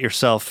hard to let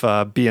yourself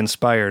be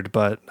inspired,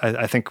 but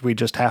I think we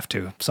just have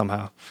to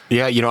somehow.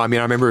 Yeah. I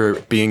remember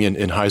being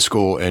in high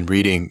school and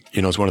reading,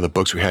 it's one of the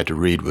books we had to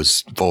read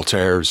was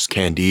Voltaire's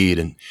Candide,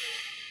 and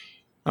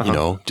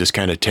just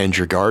kind of tend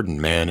your garden,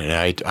 man.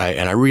 And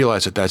I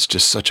realized that that's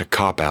just such a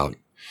cop out.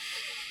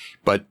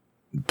 But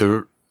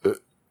the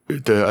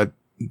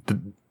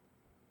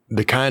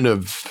kind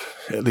of,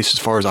 at least as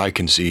far as I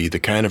can see, the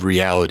kind of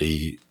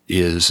reality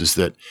is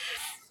that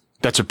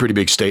that's a pretty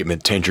big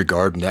statement. Tend your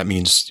garden. That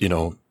means,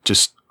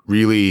 just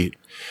really,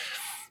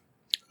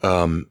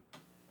 in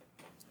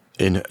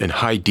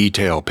high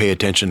detail, pay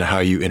attention to how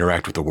you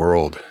interact with the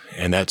world.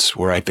 And that's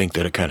where I think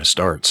that it kind of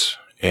starts.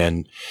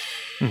 And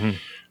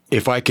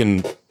if I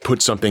can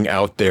put something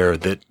out there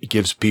that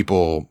gives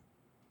people,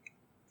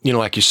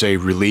 like you say,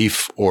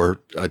 relief or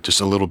just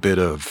a little bit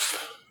of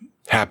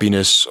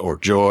happiness or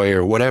joy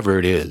or whatever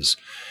it is,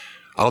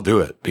 I'll do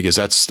it, because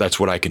that's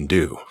what I can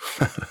do.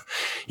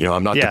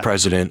 I'm not the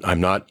president.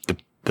 I'm not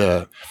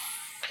the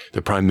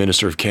prime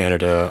minister of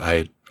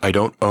Canada. I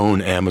don't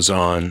own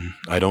Amazon.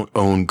 I don't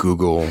own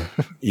Google.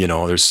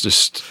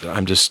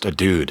 I'm just a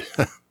dude.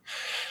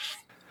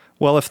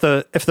 Well, if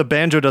the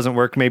banjo doesn't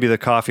work, maybe the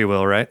coffee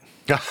will, right?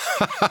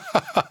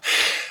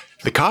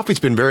 The coffee's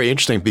been very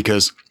interesting,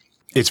 because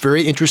it's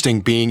very interesting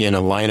being in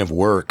a line of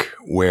work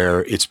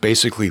where it's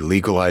basically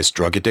legalized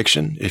drug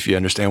addiction, if you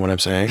understand what I'm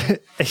saying.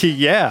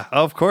 Yeah,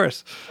 of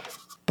course.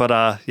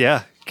 But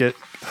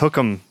hook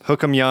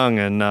 'em young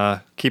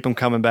and keep them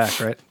coming back,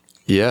 right?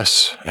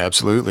 Yes,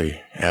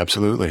 absolutely.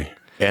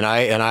 And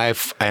I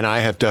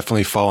have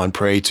definitely fallen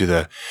prey to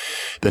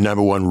the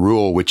number one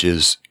rule, which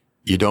is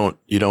you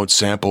don't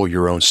sample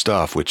your own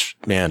stuff, which,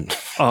 man,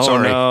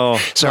 sorry. Oh,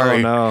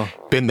 no.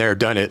 Been there,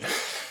 done it.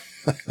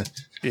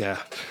 Yeah.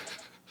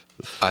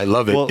 I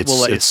love it. We'll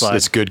let you slide.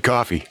 It's good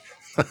coffee.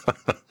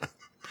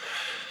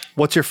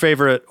 What's your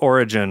favorite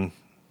origin?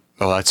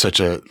 Oh, that's such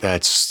a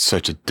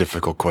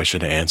difficult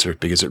question to answer,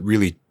 because it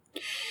really,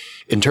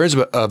 in terms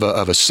of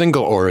a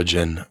single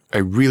origin, I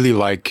really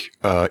like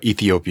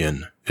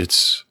Ethiopian.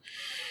 It's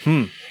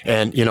and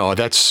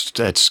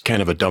that's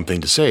kind of a dumb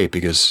thing to say,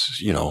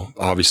 because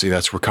obviously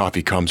that's where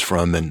coffee comes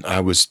from. And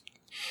I was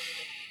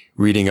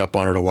reading up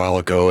on it a while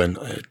ago,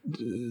 and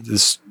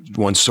this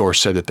one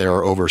source said that there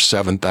are over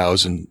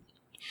 7,000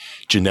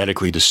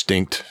 genetically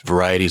distinct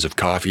varieties of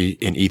coffee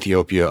in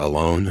Ethiopia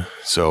alone.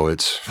 So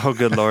it's... Oh,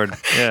 good Lord.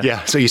 Yeah.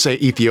 Yeah. So you say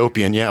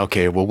Ethiopian. Yeah.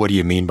 Okay. Well, what do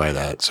you mean by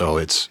that? So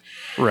it's...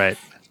 Right.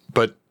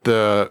 But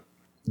the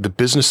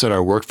business that I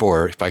work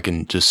for, if I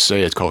can just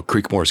say, it's called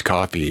Creekmore's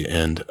Coffee.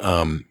 And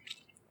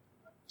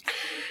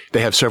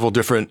they have several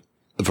different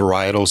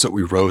varietals that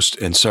we roast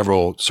and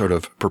several sort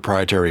of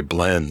proprietary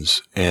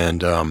blends.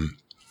 And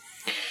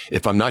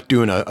if I'm not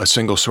doing a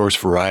single source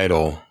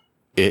varietal,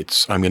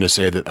 I'm going to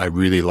say that I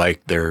really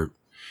like their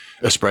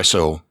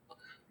espresso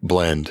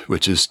blend,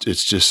 which is,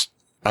 it's just,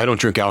 I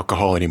don't drink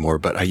alcohol anymore,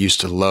 but I used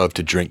to love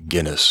to drink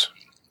Guinness.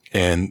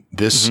 And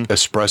this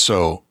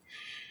espresso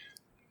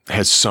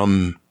has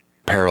some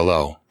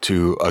parallel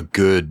to a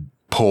good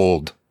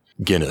pulled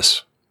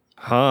Guinness.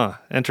 Huh.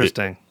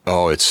 Interesting.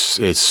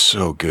 It's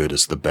so good.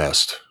 It's the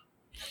best.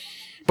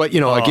 But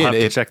again, I'll have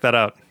to check that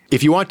out.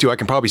 If you want to, I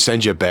can probably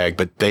send you a bag,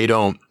 but they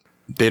don't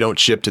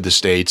ship to the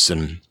States,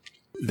 and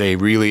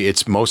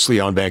it's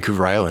mostly on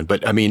Vancouver Island.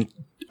 But I mean,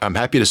 I'm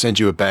happy to send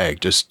you a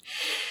bag. Just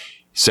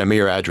send me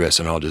your address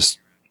and I'll just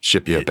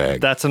ship you a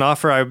bag. That's an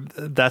offer I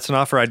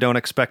don't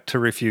expect to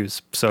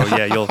refuse. So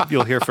yeah,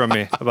 you'll hear from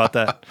me about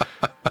that.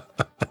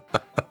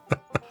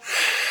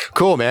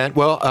 Cool, man.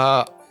 Well,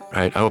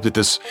 I hope that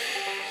this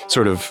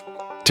sort of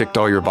ticked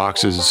all your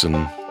boxes,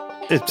 and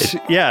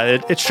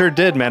it sure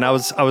did, man. I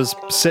was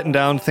sitting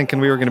down thinking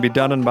we were going to be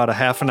done in about a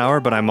half an hour,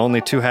 but I'm only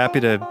too happy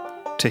to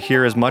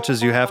hear as much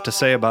as you have to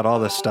say about all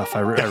this stuff. I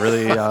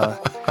really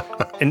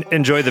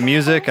enjoy the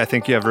music. I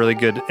think you have really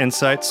good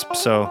insights.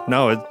 So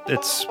no,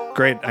 it's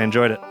great. I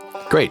enjoyed it.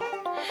 Great.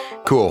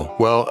 Cool.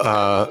 Well,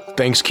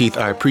 thanks, Keith.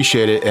 I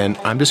appreciate it. And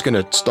I'm just going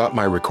to stop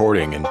my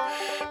recording, and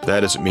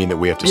that doesn't mean that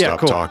we have to stop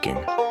talking.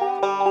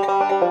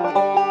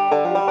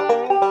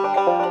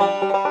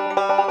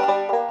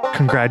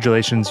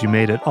 Congratulations, you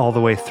made it all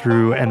the way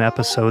through an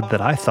episode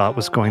that I thought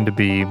was going to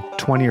be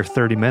 20 or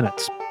 30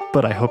 minutes.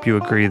 But I hope you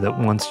agree that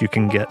once you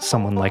can get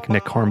someone like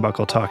Nick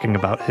Hornbuckle talking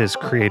about his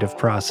creative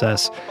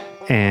process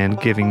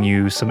and giving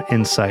you some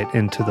insight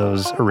into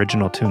those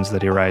original tunes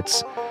that he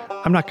writes,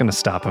 I'm not going to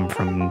stop him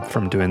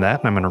from doing that,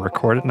 and I'm going to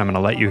record it, and I'm going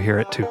to let you hear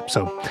it too.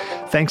 So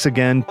thanks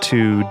again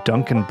to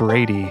Duncan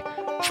Brady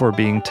for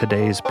being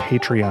today's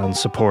Patreon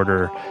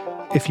supporter.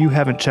 If you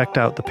haven't checked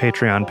out the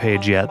Patreon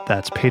page yet,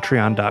 that's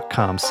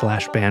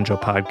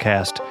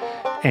patreon.com/banjopodcast.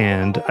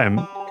 And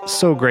I'm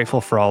so grateful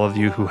for all of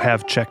you who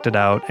have checked it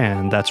out,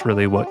 and that's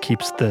really what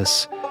keeps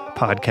this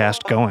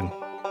podcast going.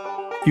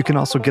 You can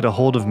also get a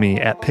hold of me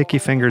at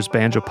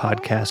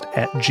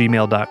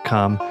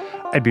pickyfingersbanjopodcast@gmail.com.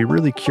 I'd be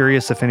really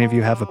curious if any of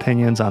you have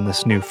opinions on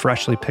this new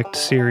freshly picked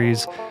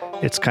series.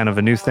 It's kind of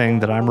a new thing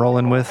that I'm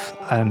rolling with,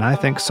 and I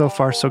think so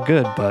far so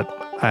good, but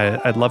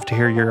I'd love to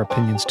hear your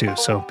opinions too.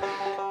 So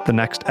the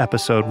next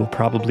episode will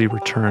probably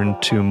return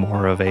to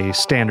more of a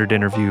standard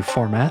interview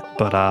format,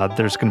 but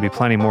there's going to be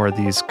plenty more of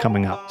these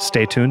coming up.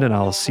 Stay tuned, and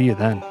I'll see you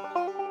then.